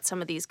maybe what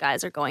some of these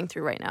guys are going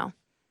through right now?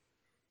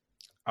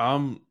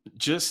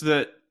 Just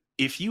that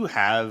if you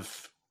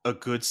have a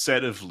good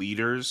set of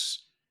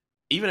leaders,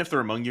 even if they're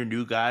among your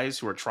new guys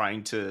who are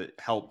trying to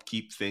help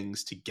keep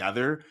things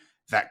together,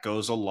 that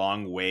goes a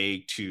long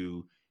way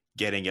to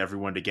getting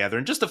everyone together.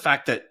 And just the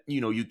fact that,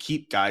 you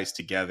keep guys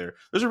together.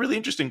 There's a really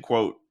interesting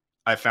quote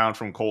I found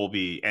from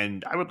Colby,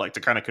 and I would like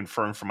to kind of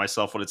confirm for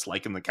myself what it's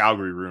like in the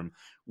Calgary room,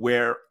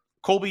 where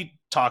Colby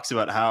talks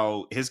about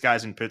how his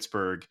guys in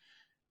Pittsburgh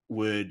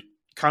would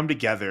come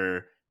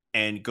together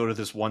and go to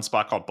this one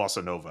spot called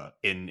Bossa Nova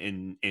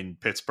in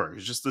Pittsburgh.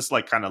 It's just this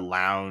like kind of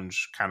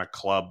lounge, kind of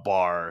club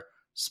bar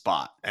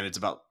spot. And it's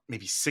about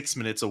maybe 6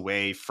 minutes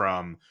away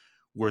from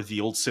where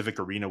the old Civic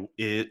Arena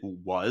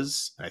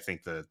was. I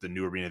think the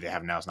new arena they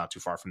have now is not too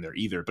far from there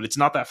either, but it's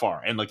not that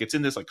far. And like, it's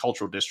in this like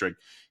cultural district,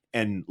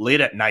 and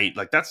late at night,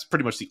 like that's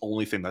pretty much the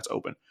only thing that's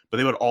open, but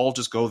they would all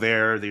just go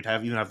there. They'd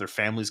even have their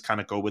families kind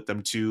of go with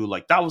them too.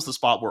 Like, that was the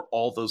spot where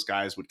all those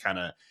guys would kind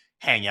of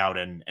hang out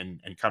and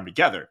come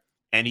together.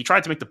 And he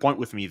tried to make the point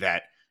with me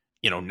that,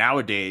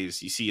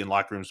 nowadays you see in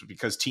locker rooms,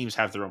 because teams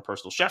have their own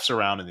personal chefs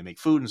around and they make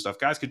food and stuff,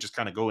 guys could just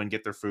kind of go and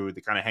get their food.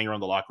 They kind of hang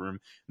around the locker room.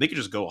 They could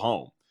just go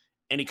home.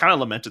 And he kind of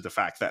lamented the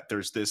fact that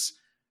there's this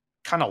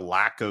kind of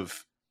lack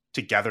of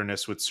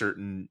togetherness with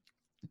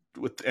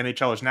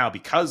NHLers now,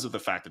 because of the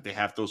fact that they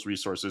have those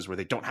resources where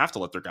they don't have to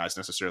let their guys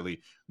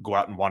necessarily go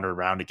out and wander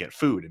around to get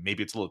food. And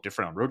maybe it's a little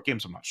different on road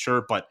games, I'm not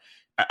sure, but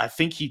I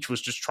think he was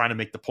just trying to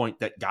make the point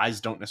that guys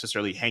don't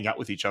necessarily hang out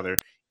with each other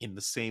in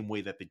the same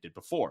way that they did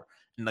before.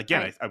 And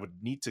again, right. I would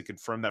need to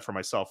confirm that for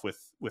myself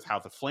with how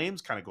the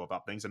Flames kind of go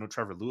about things. I know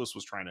Trevor Lewis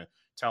was trying to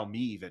tell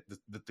me that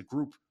the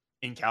group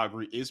in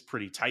Calgary is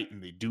pretty tight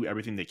and they do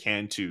everything they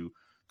can to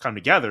come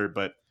together.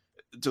 But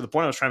to the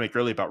point I was trying to make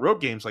earlier about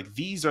road games, like,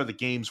 these are the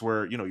games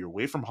where, you're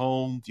away from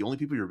home. The only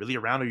people you're really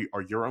around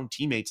are your own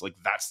teammates. Like,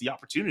 that's the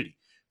opportunity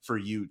for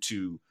you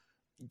to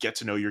get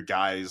to know your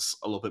guys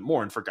a little bit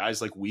more. And for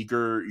guys like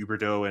Weegar,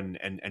 Huberdeau,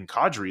 and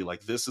Kadri,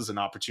 like, this is an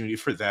opportunity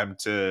for them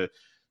to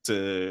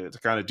to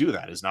kind of do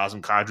that. Is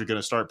Nazem Kadri going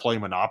to start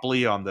playing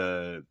Monopoly on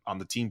the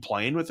team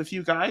playing with a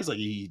few guys like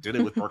he did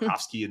it with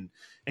Burakovsky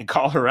in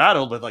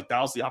Colorado? But like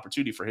that was the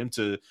opportunity for him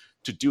to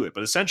do it.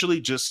 But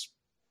essentially, just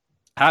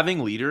having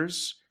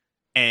leaders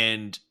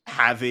and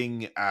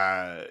having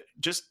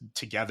just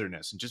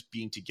togetherness and just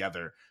being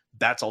together.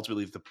 That's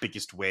ultimately the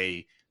biggest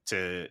way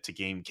to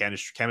gain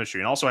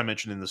chemistry. And also, I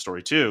mentioned in the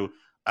story too,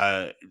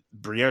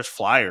 Briere's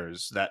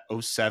Flyers, that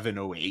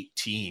 07-08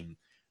 team.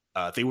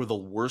 They were the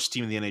worst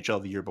team in the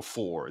NHL the year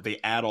before. They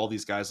add all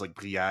these guys like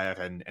Briere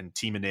and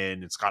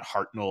Timonen and Scott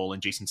Hartnell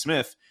and Jason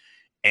Smith,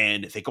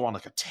 and they go on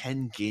like a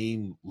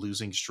 10-game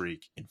losing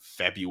streak in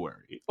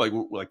February.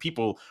 Like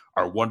people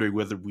are wondering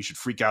whether we should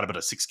freak out about a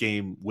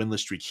 6-game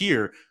winless streak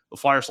here. The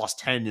Flyers lost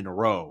 10 in a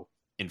row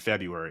in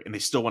February, and they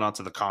still went on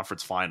to the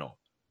conference final.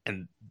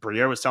 And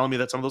Briere was telling me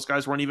that some of those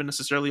guys weren't even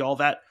necessarily all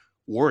that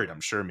worried. I'm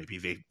sure maybe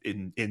they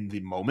in the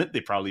moment they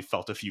probably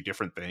felt a few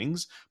different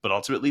things, but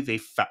ultimately they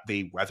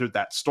weathered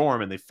that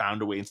storm and they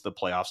found a way into the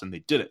playoffs and they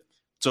did it.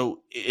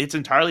 So it's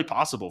entirely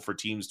possible for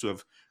teams to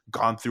have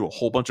gone through a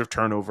whole bunch of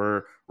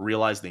turnover,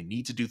 realize they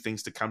need to do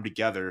things to come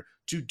together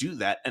to do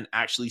that and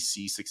actually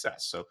see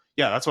success. So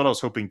yeah, that's what I was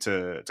hoping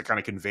to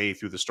kind of convey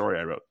through the story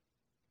I wrote.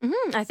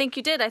 I think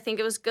you did. I think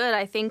it was good.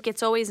 I think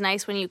it's always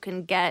nice when you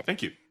can get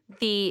Thank you.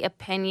 the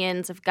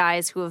opinions of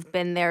guys who have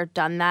been there,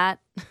 done that.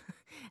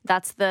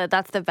 That's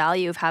the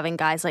value of having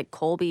guys like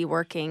Colby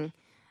working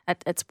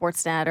at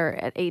Sportsnet or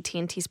at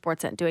AT&T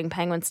Sportsnet doing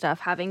Penguin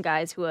stuff. Having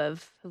guys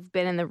who've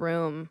been in the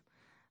room.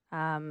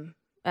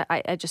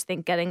 I just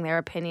think getting their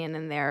opinion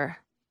and their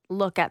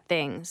look at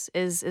things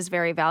is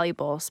very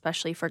valuable,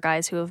 especially for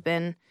guys who have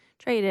been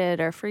traded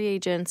or free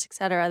agents, et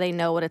cetera. They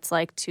know what it's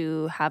like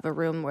to have a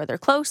room where they're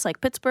close, like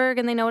Pittsburgh,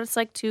 and they know what it's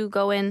like to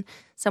go in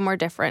somewhere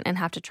different and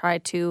have to try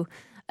to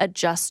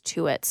adjust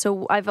to it.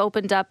 So I've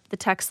opened up the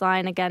text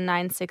line again,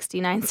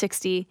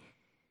 960.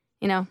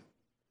 You know,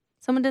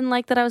 someone didn't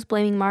like that I was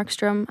blaming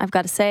Markstrom. I've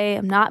got to say,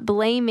 I'm not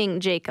blaming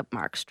Jacob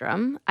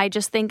Markstrom. I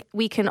just think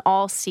we can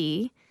all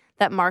see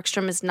that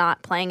Markstrom is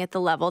not playing at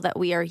the level that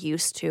we are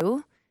used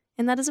to,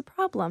 and that is a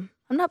problem.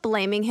 I'm not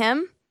blaming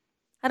him.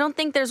 I don't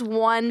think there's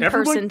one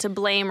person to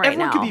blame right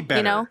now. Everyone could be better.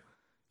 You know?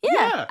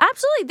 Yeah,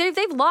 absolutely.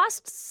 They've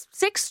lost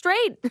 6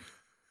 straight.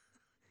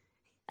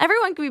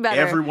 Everyone can be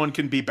better. Everyone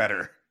can be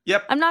better.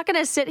 Yep. I'm not going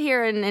to sit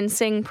here and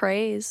sing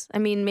praise. I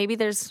mean, maybe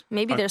there's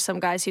some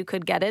guys who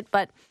could get it,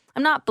 but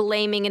I'm not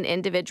blaming an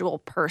individual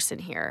person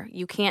here.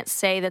 You can't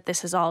say that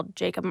this is all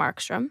Jacob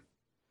Markstrom.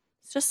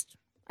 It's just,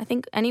 I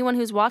think anyone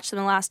who's watched in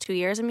the last 2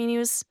 years, I mean, he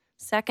was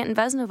second in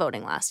Vezina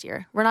voting last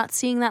year. We're not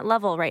seeing that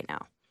level right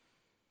now.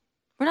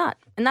 We're not.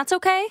 And that's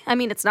okay. I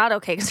mean, it's not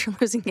okay because you're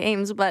losing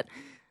games, but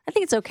I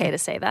think it's okay to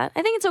say that.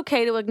 I think it's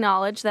okay to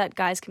acknowledge that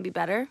guys can be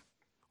better.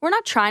 I'm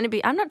not trying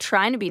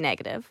to be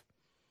negative.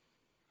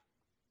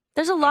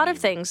 There's a lot of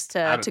things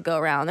to go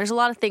around. There's a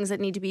lot of things that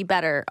need to be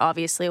better,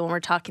 obviously, when we're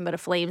talking about a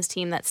Flames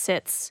team that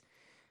sits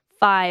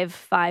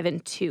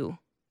 5-2.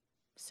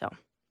 So.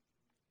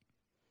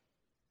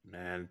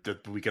 Man,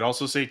 we could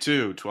also say,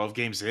 too, 12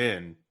 games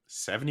in,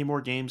 70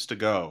 more games to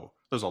go.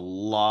 There's a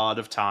lot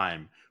of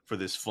time for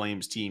this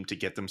Flames team to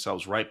get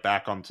themselves right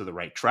back onto the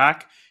right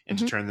track and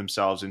to turn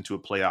themselves into a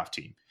playoff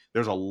team.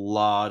 There's a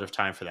lot of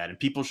time for that, and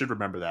people should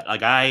remember that.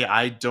 Like,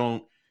 I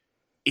don't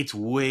 – it's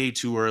way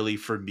too early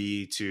for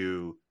me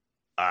to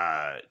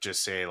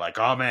just say, like,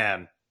 oh,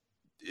 man,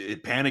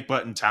 panic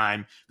button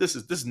time. This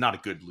is not a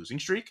good losing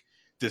streak.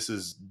 This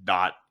is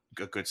not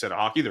a good set of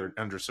hockey. They're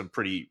under some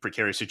pretty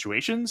precarious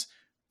situations.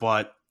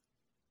 But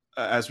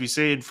as we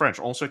say in French,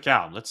 on se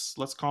calme.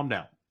 Let's calm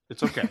down.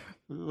 It's okay.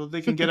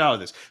 They can get out of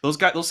this.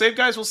 Those same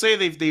guys will say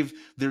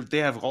they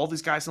have all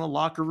these guys in the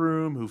locker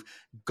room who've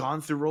gone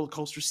through roller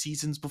coaster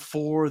seasons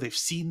before. They've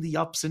seen the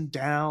ups and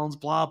downs.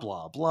 Blah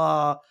blah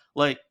blah.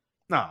 Like,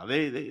 no,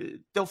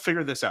 they'll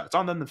figure this out. It's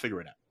on them to figure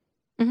it out.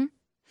 Mm-hmm.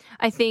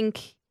 I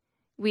think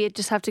we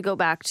just have to go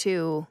back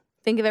to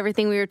think of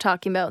everything we were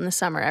talking about in the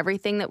summer.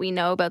 Everything that we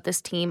know about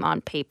this team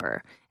on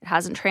paper. It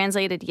hasn't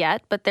translated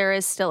yet, but there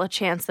is still a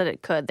chance that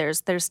it could.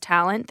 There's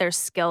talent. There's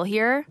skill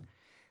here.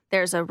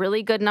 There's a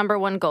really good number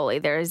one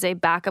goalie. There is a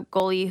backup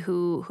goalie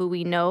who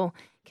we know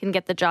can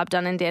get the job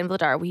done in Dan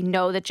Vladar. We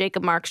know that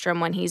Jacob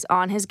Markstrom, when he's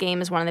on his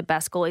game, is one of the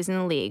best goalies in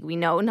the league. We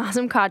know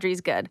Nazem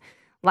Kadri's good.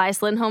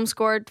 Elias Lindholm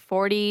scored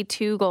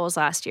 42 goals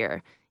last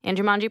year.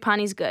 Andrew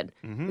Mangiapane's good.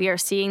 Mm-hmm. We are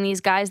seeing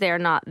these guys. They are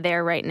not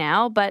there right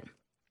now, but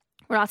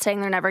we're not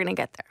saying they're never going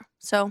to get there.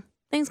 So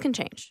things can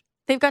change.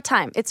 They've got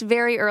time. It's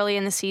very early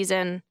in the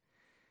season.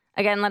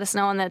 Again, let us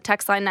know on the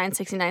text line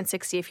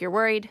 960 if you're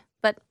worried,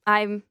 but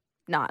I'm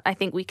not. I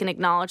think we can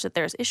acknowledge that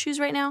there's issues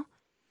right now,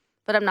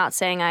 but I'm not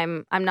saying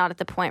I'm not at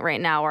the point right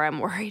now where I'm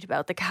worried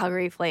about the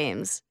Calgary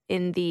Flames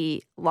in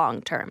the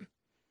long term.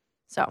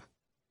 So,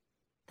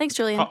 thanks,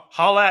 Julian.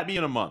 Holla at me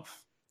in a month.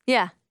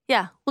 Yeah,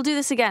 we'll do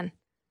this again.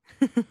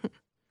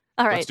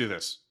 All right. Let's do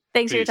this.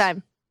 Thanks for your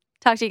time.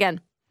 Talk to you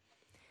again.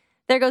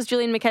 There goes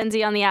Julian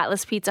McKenzie on the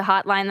Atlas Pizza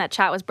hotline. That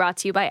chat was brought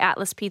to you by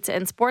Atlas Pizza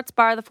and Sports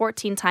Bar, the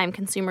 14-time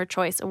Consumer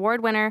Choice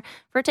Award winner.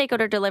 For takeout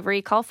or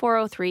delivery, call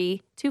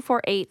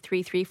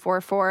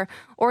 403-248-3344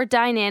 or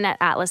dine in at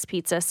Atlas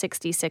Pizza,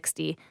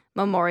 6060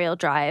 Memorial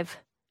Drive,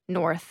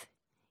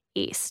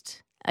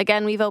 Northeast.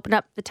 Again, we've opened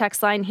up the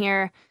text line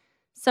here.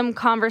 Some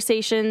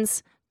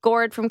conversations.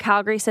 Gord from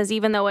Calgary says,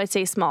 even though it's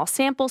a small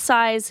sample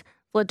size,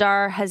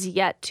 Vladar has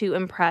yet to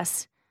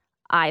impress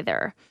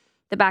either.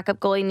 The backup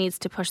goalie needs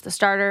to push the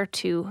starter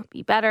to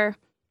be better.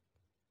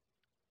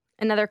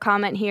 Another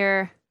comment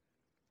here.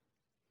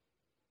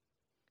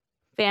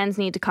 Fans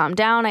need to calm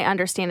down. I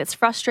understand it's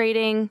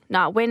frustrating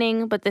not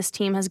winning, but this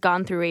team has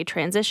gone through a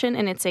transition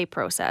and it's a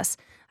process.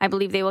 I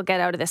believe they will get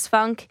out of this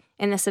funk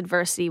and this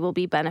adversity will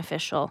be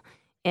beneficial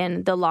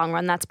in the long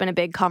run. That's been a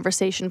big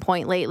conversation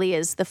point lately,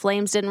 is the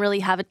Flames didn't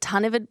really have a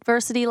ton of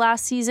adversity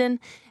last season,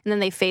 and then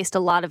they faced a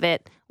lot of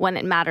it when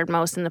it mattered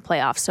most in the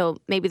playoffs. So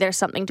maybe there's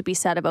something to be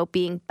said about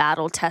being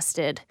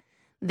battle-tested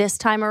this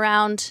time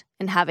around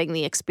and having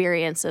the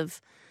experience of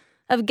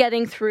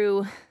getting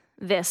through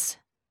this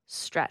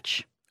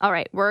stretch. All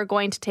right, we're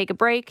going to take a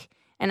break.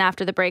 And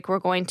after the break, we're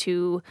going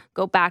to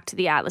go back to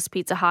the Atlas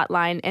Pizza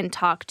hotline and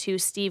talk to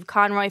Steve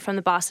Conroy from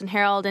the Boston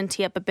Herald and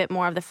tee up a bit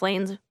more of the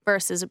Flames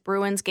versus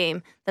Bruins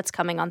game that's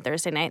coming on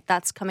Thursday night.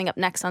 That's coming up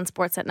next on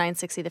Sportsnet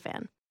 960 The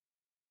Fan.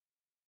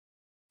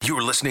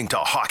 You're listening to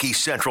Hockey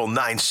Central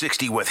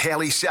 960 with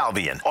Haley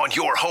Salvian on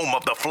your home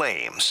of the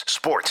Flames,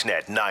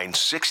 Sportsnet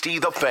 960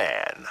 The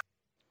Fan.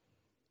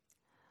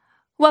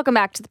 Welcome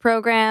back to the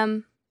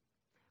program.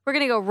 We're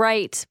going to go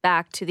right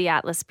back to the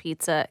Atlas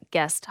Pizza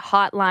guest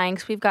hotline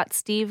because we've got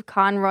Steve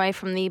Conroy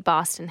from the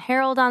Boston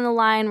Herald on the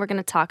line. We're going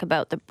to talk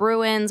about the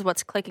Bruins,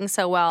 what's clicking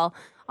so well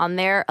on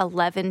their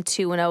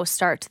 11-2-0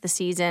 start to the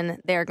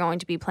season. They're going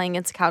to be playing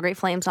against the Calgary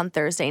Flames on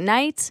Thursday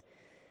night.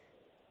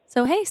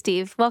 So, hey,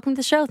 Steve, welcome to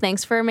the show.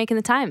 Thanks for making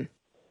the time.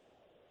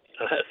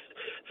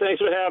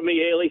 Thanks for having me,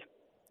 Haley.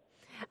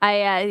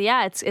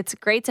 It's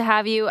great to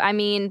have you. I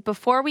mean,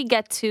 before we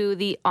get to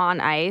the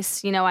on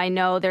ice, I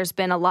know there's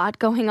been a lot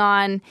going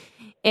on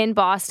in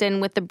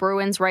Boston with the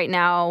Bruins right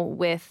now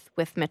with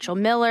Mitchell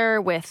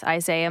Miller, with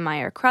Isaiah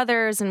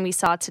Meyer-Crothers, and we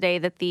saw today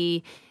that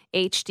the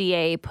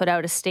HDA put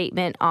out a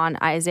statement on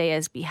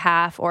Isaiah's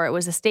behalf, or it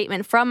was a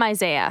statement from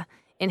Isaiah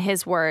in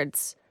his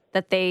words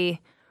that they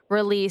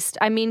released.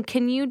 I mean,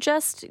 can you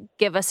just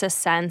give us a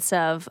sense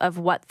of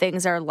what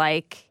things are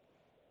like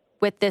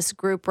with this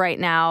group right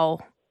now?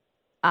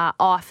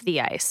 Off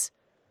the ice?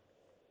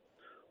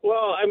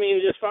 Well, I mean,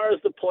 as far as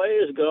the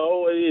players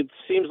go, it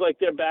seems like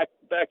they're back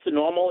to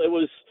normal.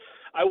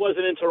 I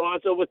wasn't in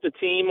Toronto with the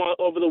team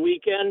over the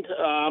weekend,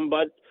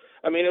 but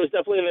I mean, it was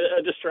definitely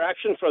a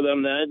distraction for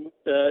them then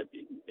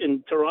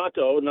in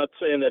Toronto. Not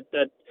saying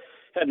that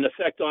had an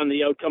effect on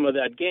the outcome of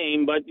that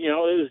game, but it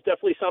was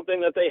definitely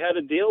something that they had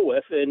to deal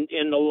with,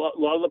 and a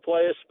lot of the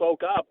players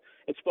spoke up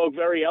and spoke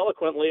very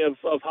eloquently of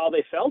how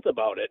they felt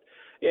about it.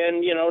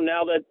 And,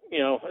 now that,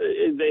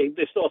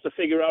 they still have to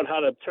figure out how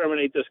to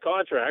terminate this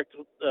contract.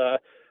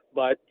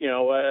 But,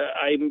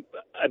 I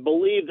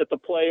believe that the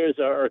players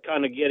are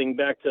kind of getting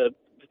back to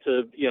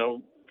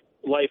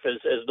life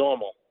as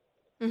normal.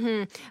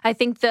 Mm-hmm. I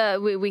think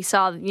we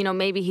saw,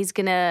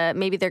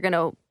 maybe they're going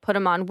to put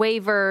him on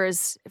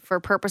waivers for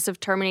purpose of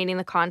terminating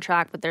the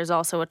contract, but there's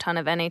also a ton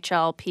of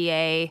NHL,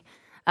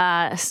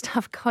 PA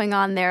stuff going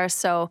on there.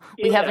 So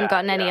we haven't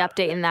gotten any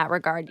update in that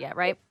regard yet,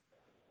 right?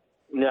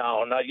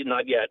 No,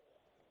 not yet.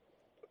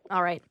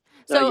 All right.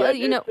 So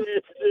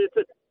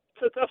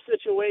it's a tough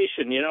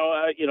situation.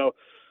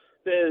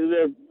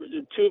 The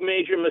two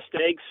major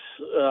mistakes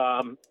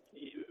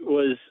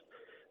was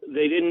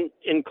they didn't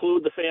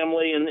include the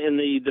family in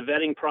the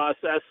vetting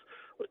process.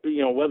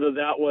 Whether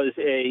that was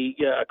a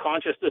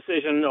conscious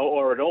decision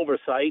or an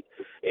oversight,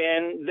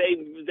 and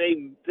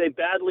they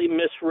badly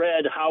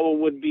misread how it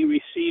would be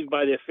received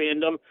by their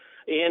fandom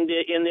and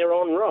in their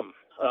own room.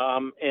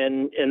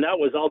 And that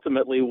was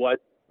ultimately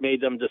what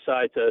made them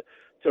decide to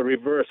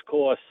reverse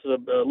course a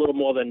little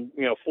more than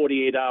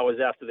 48 hours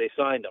after they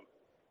signed them.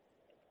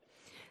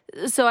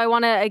 So I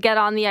want to get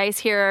on the ice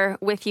here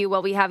with you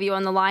while we have you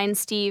on the line,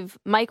 Steve.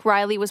 Mike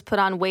Riley was put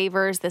on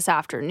waivers this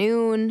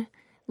afternoon.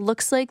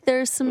 Looks like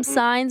there's some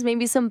signs,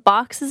 maybe some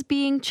boxes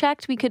being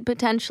checked. We could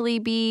potentially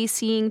be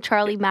seeing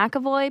Charlie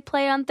McAvoy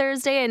play on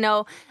Thursday. I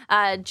know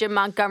Jim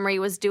Montgomery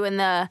was doing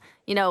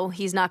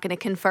he's not going to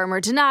confirm or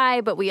deny,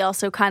 but we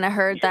also kind of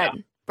heard that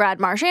Brad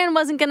Marchand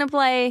wasn't going to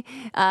play,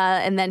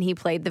 and then he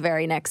played the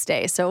very next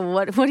day. So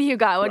what do you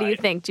got? What do you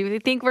think? Do you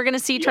think we're going to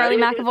see Charlie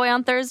McAvoy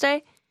on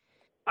Thursday?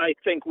 I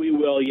think we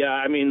will, yeah.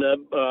 I mean,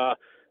 the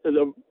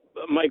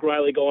Mike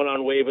Riley going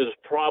on waivers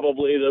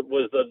probably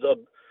was the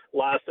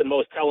last and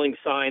most telling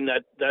sign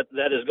that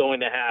is going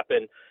to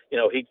happen.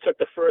 He took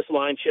the first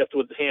line shift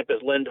with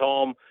Hampus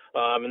Lindholm,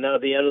 and then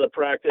at the end of the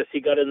practice,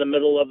 he got in the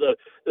middle of the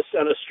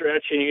center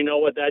stretch, and you know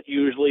what that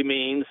usually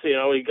means. He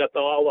got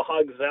all the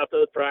hugs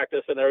after the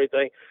practice and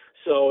everything.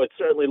 So it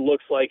certainly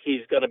looks like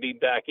he's going to be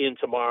back in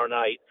tomorrow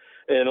night.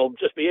 And it'll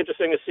just be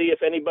interesting to see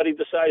if anybody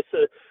decides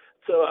to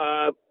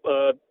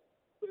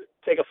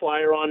take a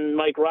flyer on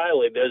Mike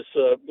Riley. There's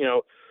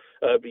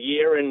a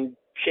year and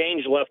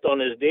change left on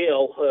his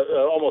deal,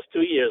 almost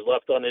 2 years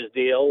left on his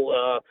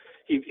deal.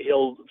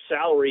 He'll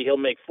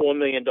make $4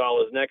 million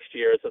next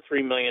year. It's a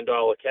 $3 million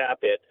cap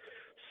hit.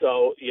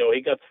 So,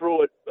 he got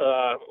through it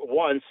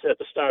once at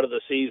the start of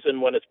the season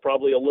when it's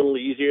probably a little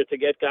easier to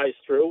get guys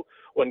through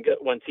when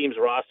teams'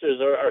 rosters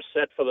are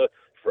set for the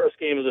first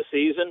game of the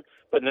season.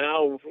 But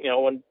now,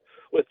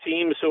 with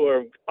teams who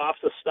are off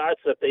the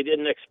starts that they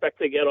didn't expect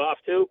to get off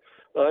to,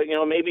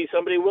 maybe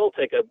somebody will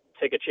take a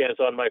chance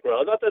on Mike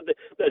Riley. Not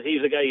that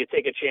he's a guy you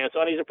take a chance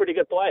on. He's a pretty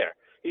good player.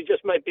 He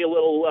just might be a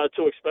little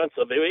too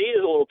expensive. He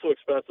is a little too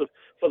expensive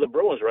for the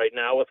Bruins right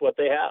now with what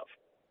they have.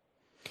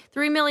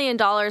 $3 million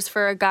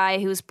for a guy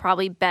who's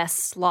probably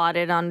best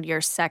slotted on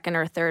your second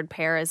or third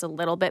pair is a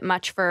little bit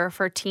much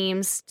for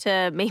teams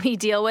to maybe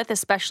deal with,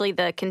 especially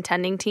the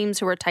contending teams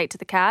who are tight to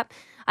the cap.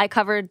 I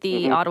covered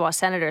the Ottawa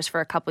Senators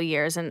for a couple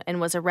years and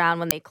was around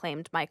when they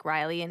claimed Mike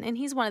Riley. And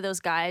he's one of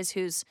those guys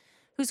who's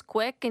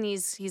quick and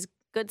he's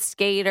good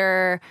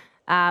skater.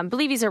 I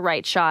believe he's a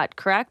right shot,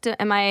 correct?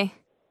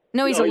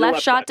 No, he's a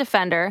left shot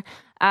defender.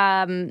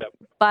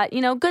 But,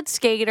 good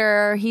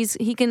skater.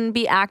 He can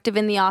be active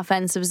in the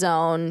offensive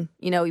zone,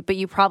 but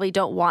you probably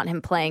don't want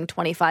him playing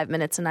 25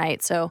 minutes a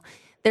night. So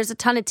there's a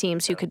ton of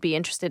teams who could be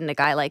interested in a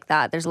guy like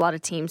that. There's a lot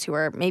of teams who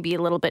are maybe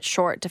a little bit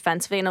short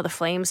defensively. I know the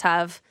Flames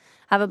have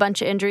a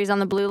bunch of injuries on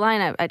the blue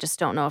line. I just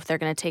don't know if they're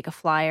going to take a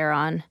flyer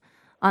on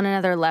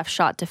another left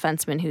shot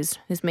defenseman who's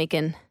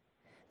making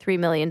 $3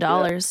 million. Yeah.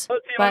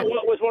 But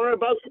what was wondering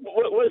about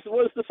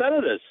was the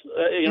Senators.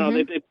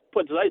 They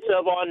put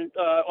Zaitsev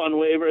on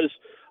waivers.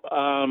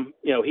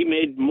 He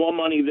made more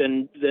money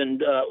than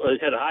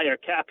had a higher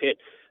cap hit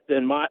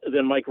than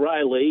Mike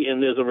Riley,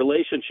 and there's a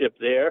relationship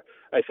there.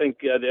 I think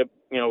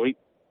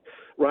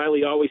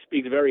Riley always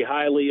speaks very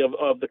highly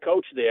of the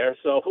coach there.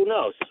 So who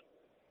knows?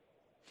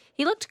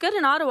 He looked good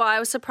in Ottawa. I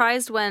was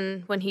surprised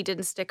when he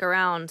didn't stick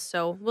around.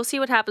 So we'll see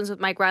what happens with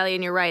Mike Riley.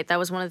 And you're right. That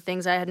was one of the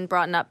things I hadn't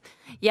brought up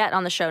yet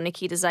on the show.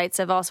 Nikita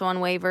Zaitsev also on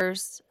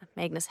waivers.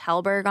 Magnus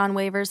Hellberg on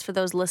waivers for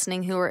those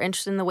listening who are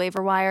interested in the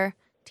waiver wire.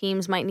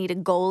 Teams might need a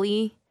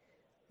goalie.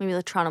 Maybe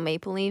the Toronto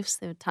Maple Leafs.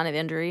 They have a ton of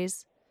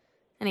injuries.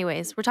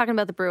 Anyways, we're talking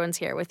about the Bruins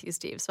here with you,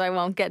 Steve, so I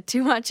won't get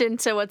too much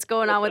into what's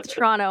going on with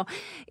Toronto.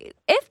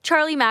 If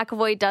Charlie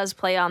McAvoy does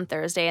play on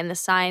Thursday, and the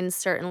signs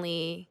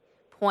certainly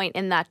point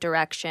in that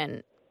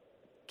direction,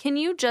 can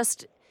you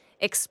just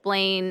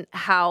explain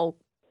how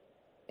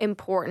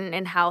important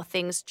and how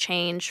things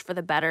change for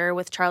the better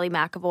with Charlie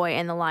McAvoy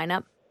in the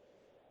lineup?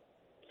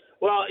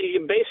 Well,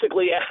 you're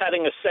basically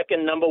adding a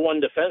second number one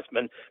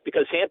defenseman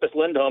because Hampus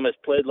Lindholm has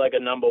played like a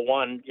number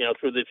one,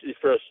 through the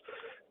first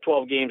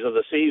 12 games of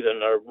the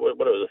season, or what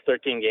was it,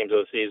 13 games of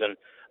the season.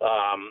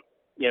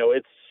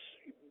 It's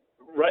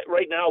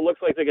right now. It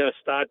looks like they're going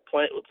to start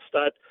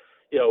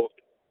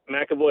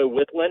McAvoy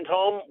with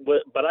Lindholm,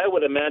 but I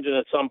would imagine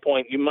at some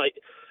point Jim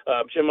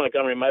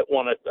Montgomery might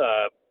want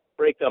to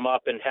break them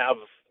up and have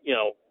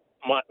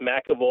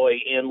McAvoy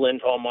and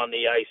Lindholm on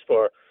the ice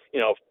for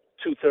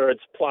 2/3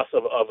 plus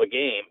of a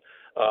game.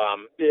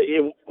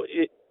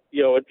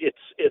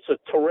 It's a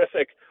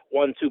terrific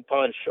 1-2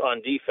 punch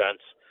on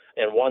defense,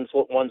 and one's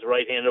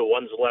right-handed,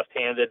 one's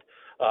left-handed.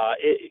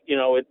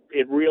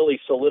 It really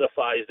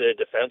solidifies their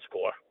defense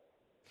core.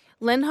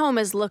 Lindholm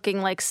is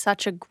looking like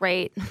such a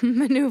great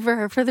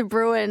maneuver for the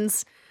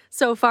Bruins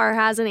so far,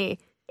 hasn't he?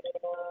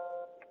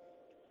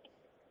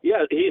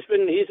 Yeah, he's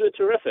been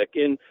terrific,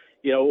 and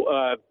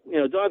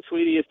Don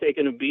Sweeney has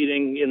taken a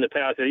beating in the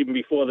past, even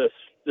before this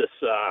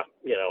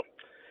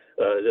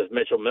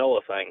Mitchell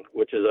Miller thing,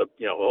 which is a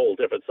whole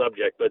different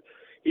subject. But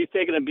he's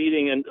taken a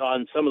beating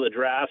on some of the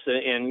drafts,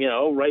 and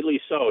rightly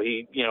so.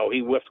 He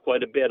whiffed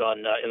quite a bit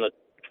in the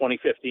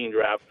 2015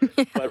 draft,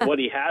 but what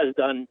he has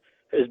done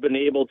has been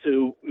able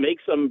to make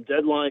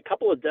a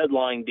couple of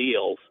deadline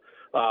deals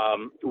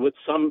with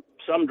some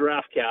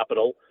draft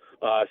capital,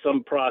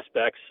 some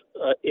prospects,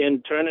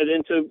 and turn it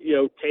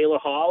into Taylor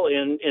Hall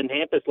and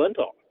Hampus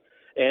Lindholm.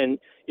 And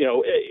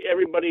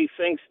everybody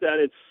thinks that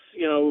it's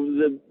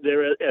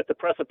they're at the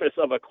precipice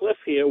of a cliff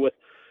here with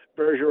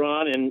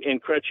Bergeron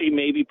and Krejci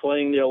maybe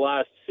playing their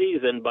last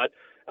season, but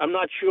I'm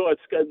not sure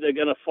they're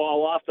going to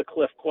fall off the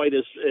cliff quite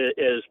as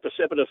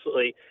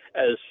precipitously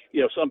as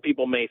some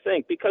people may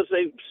think, because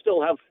they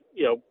still have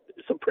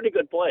some pretty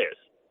good players.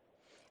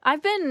 I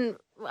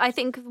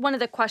think one of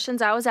the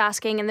questions I was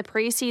asking in the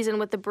preseason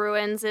with the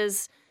Bruins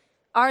is,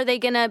 are they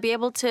going to be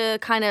able to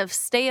kind of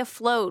stay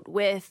afloat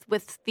with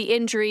the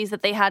injuries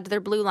that they had to their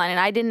blue line? And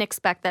I didn't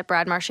expect that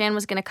Brad Marchand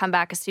was going to come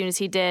back as soon as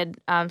he did.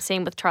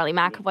 Same with Charlie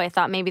McAvoy. I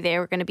thought maybe they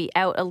were going to be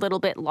out a little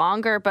bit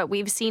longer, but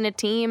we've seen a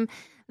team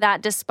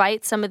that,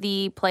 despite some of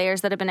the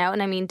players that have been out,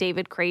 and I mean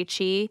David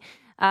Krejci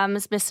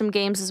has missed some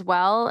games as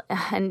well,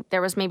 and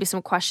there was maybe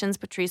some questions.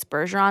 Patrice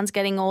Bergeron's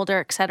getting older,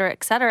 et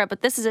cetera,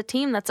 but this is a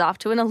team that's off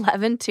to an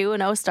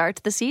 11-2-0 start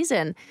to the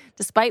season.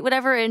 Despite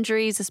whatever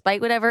injuries,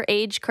 despite whatever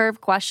age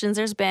curve questions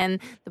there's been,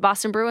 the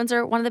Boston Bruins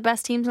are one of the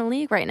best teams in the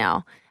league right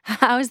now.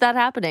 How is that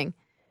happening?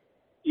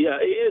 Yeah,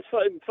 it's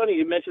funny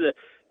you mentioned that,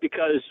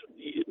 because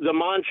the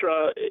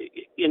mantra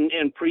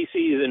in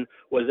preseason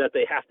was that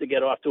they have to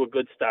get off to a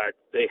good start.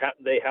 They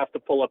have to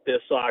pull up their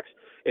socks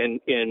and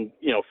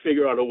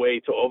figure out a way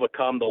to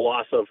overcome the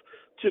loss of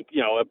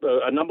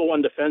a number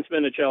one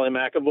defenseman in Charlie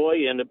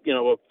McAvoy and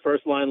a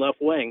first line left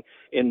wing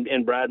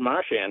in Brad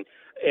Marchand.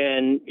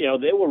 And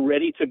they were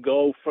ready to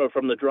go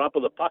from the drop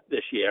of the puck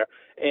this year,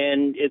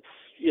 and it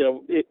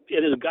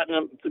has gotten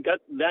them.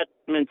 That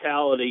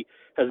mentality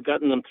has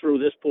gotten them through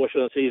this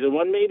portion of the season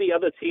when maybe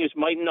other teams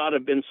might not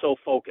have been so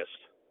focused.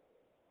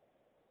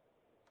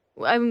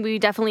 I mean, we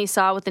definitely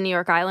saw with the New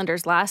York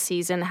Islanders last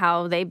season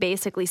how they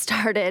basically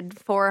started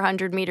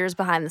 400 meters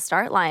behind the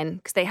start line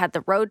because they had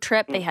the road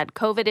trip, they had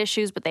COVID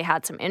issues, but they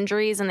had some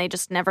injuries and they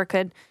just never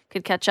could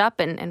catch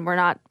up. And we're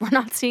not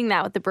seeing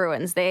that with the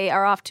Bruins. They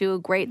are off to a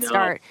great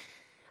start.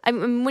 I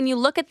mean, when you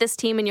look at this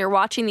team and you're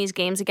watching these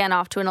games again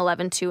off to an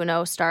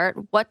 11-2-0 start,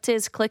 what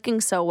is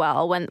clicking so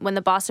well when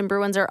the Boston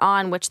Bruins are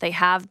on, which they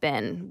have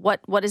been?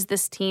 What is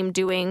this team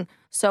doing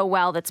so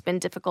well that's been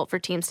difficult for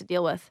teams to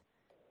deal with?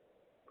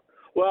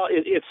 Well,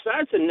 it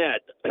starts in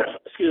net.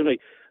 Excuse me.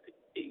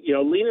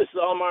 Linus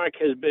Ullmark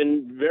has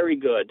been very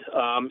good,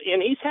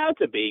 and he's had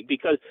to be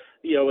because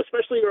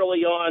especially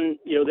early on,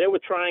 they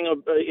were trying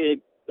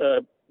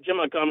Jim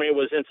Montgomery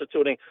was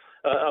instituting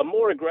a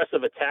more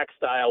aggressive attack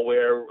style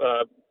where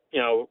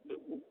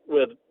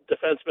with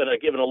defensemen are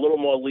given a little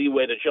more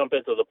leeway to jump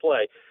into the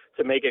play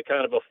to make it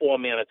kind of a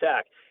four-man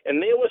attack.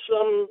 And there were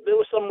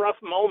some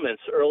rough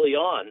moments early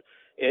on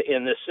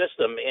in this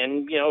system,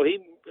 and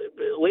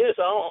Linus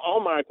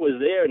Ullmark was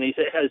there, and he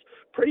has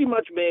pretty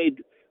much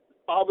made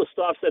all the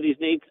stops that he's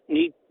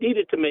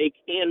needed to make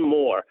and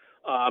more.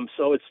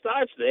 So it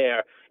starts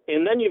there,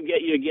 and then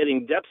you're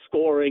getting depth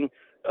scoring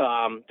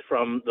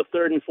from the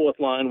third and fourth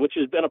line, which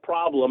has been a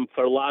problem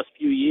for the last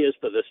few years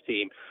for this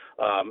team.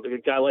 A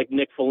guy like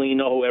Nick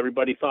Foligno, who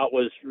everybody thought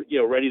was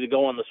ready to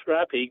go on the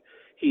scrap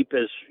heap,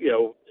 has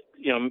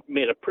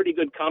made a pretty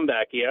good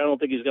comeback here. I don't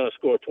think he's going to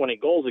score 20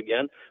 goals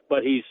again,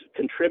 but he's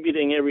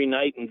contributing every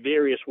night in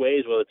various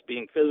ways, whether it's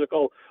being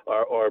physical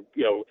or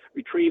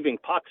retrieving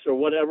pucks or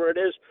whatever it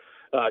is.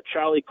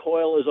 Charlie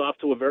Coyle is off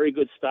to a very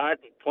good start,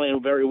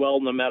 playing very well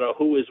no matter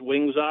who his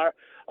wings are.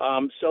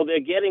 So they're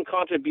getting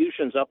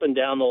contributions up and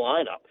down the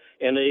lineup.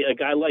 And a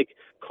guy like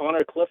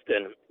Connor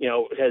Clifton,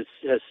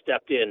 has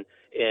stepped in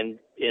and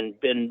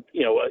been,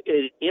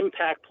 an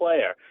impact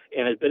player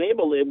and has been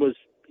able to,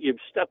 you've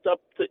stepped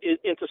up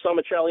into some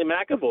of Charlie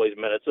McAvoy's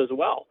minutes as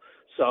well.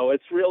 So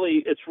it's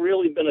really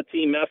been a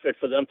team effort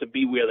for them to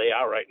be where they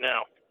are right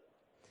now.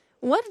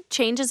 What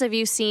changes have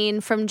you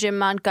seen from Jim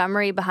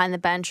Montgomery behind the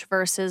bench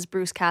versus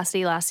Bruce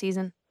Cassidy last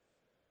season?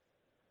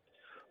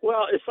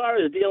 Well, as far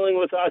as dealing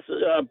with us,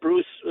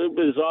 Bruce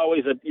was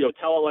always a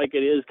tell it like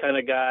it is kind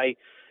of guy,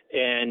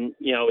 and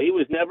he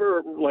was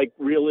never like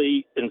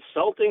really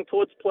insulting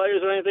towards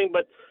players or anything,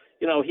 but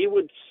he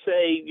would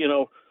say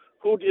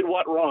who did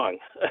what wrong,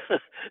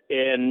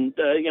 and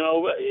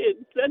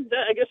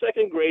I guess I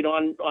can grade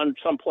on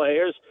some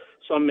players.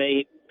 Some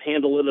may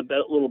handle it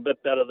a little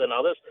bit better than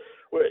others.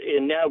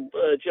 And now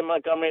Jim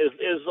Montgomery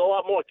is a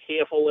lot more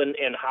careful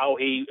in how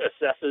he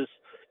assesses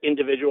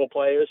individual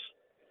players.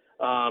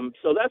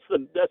 So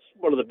that's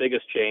one of the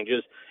biggest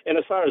changes. And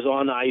as far as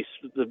on ice,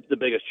 the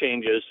biggest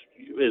changes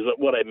is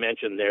what I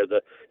mentioned there,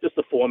 just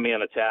the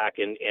four-man attack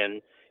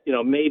and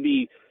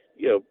maybe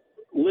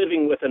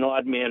living with an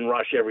odd man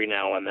rush every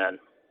now and then.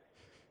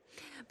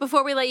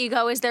 Before we let you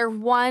go, is there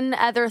one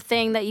other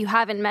thing that you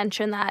haven't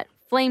mentioned that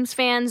Flames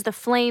fans, the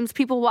Flames,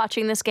 people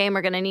watching this game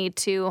are going to need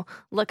to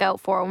look out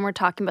for when we're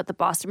talking about the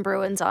Boston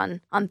Bruins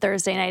on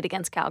Thursday night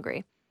against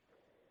Calgary?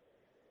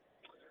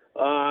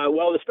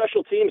 Well, the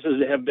special teams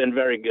have been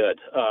very good.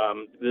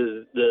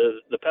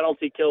 The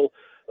penalty kill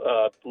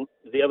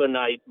the other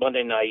night,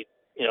 Monday night,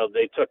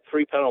 they took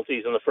 3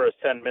 penalties in the first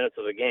 10 minutes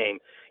of the game,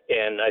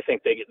 and I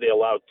think they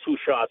allowed 2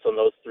 shots on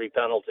those 3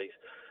 penalties.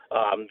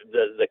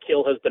 The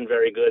kill has been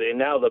very good, and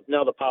now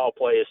the power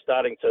play is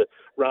starting to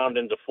round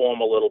into form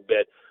a little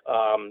bit.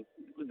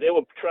 They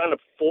were trying to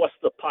force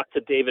the puck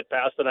to David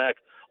Pastrnak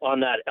on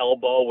that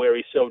elbow where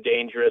he's so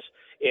dangerous,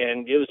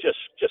 and it was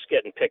just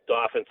getting picked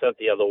off and sent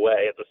the other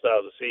way at the start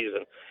of the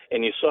season.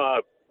 And you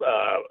saw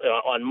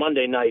on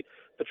Monday night,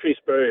 Patrice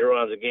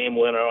Bergeron's game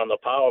winner on the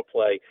power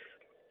play.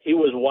 He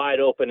was wide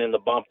open in the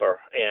bumper,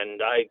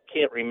 and I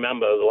can't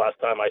remember the last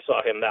time I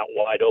saw him that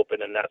wide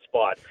open in that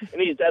spot.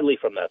 And he's deadly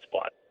from that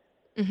spot.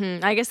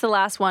 Mm-hmm. I guess the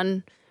last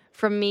one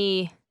from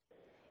me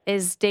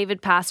is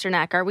David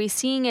Pastrnak. Are we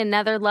seeing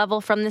another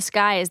level from this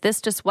guy? Is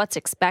this just what's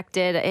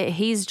expected?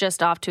 He's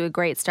just off to a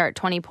great start,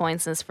 20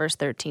 points in his first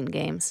 13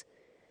 games.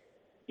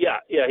 Yeah,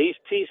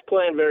 he's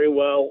playing very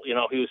well. He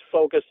was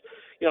focused.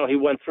 He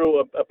went through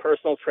a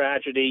personal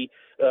tragedy,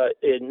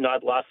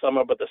 not last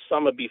summer, but the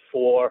summer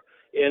before,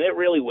 and it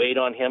really weighed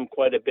on him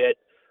quite a bit.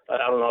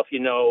 I don't know if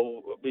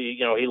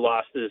he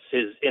lost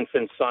his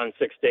infant son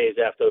 6 days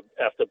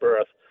after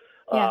birth.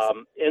 Yes.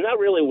 And that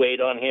really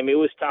weighed on him. It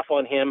was tough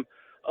on him,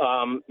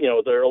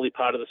 the early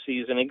part of the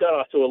season. He got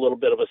off to a little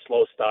bit of a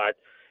slow start.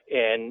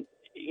 And,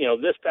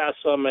 this past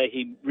summer,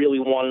 he really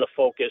wanted to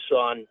focus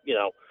on,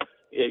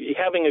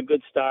 having a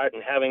good start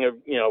and having a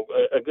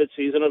good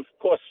season. Of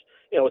course,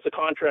 it's a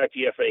contract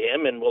year for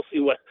him, and we'll see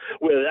where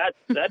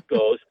that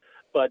goes.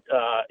 But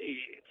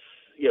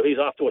he's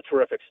off to a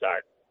terrific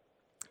start.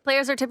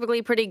 Players are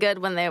typically pretty good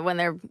when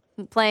they're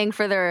playing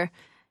for their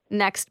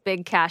next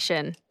big cash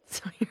in.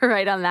 So you're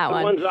right on that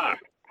one. Ones are.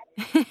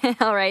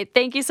 All right.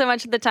 Thank you so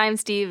much for the time,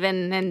 Steve,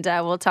 and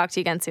we'll talk to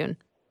you again soon.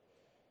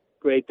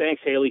 Great.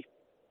 Thanks, Haley.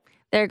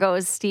 There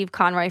goes Steve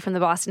Conroy from the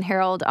Boston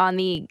Herald on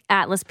the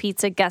Atlas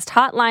Pizza guest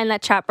hotline.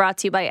 That chat brought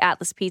to you by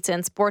Atlas Pizza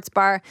and Sports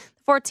Bar,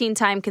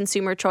 14-time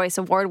Consumer Choice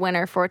Award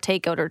winner for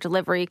takeout or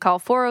delivery. Call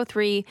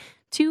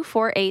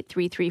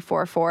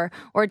 403-248-3344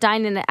 or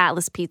dine in at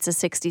Atlas Pizza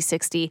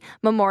 6060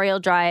 Memorial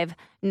Drive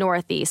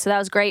Northeast. So that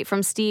was great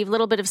from Steve. A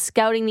little bit of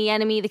scouting the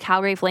enemy. The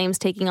Calgary Flames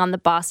taking on the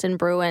Boston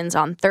Bruins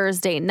on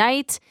Thursday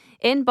night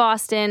in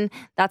Boston.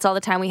 That's all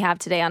the time we have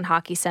today on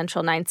Hockey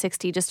Central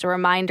 960. Just a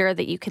reminder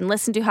that you can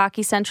listen to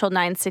Hockey Central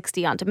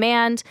 960 on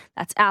demand.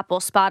 That's Apple,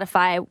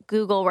 Spotify,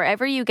 Google,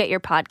 wherever you get your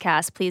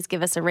podcasts. Please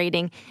give us a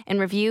rating and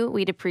review.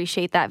 We'd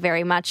appreciate that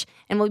very much.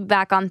 And we'll be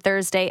back on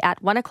Thursday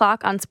at 1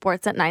 o'clock on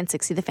Sports at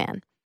 960 The Fan.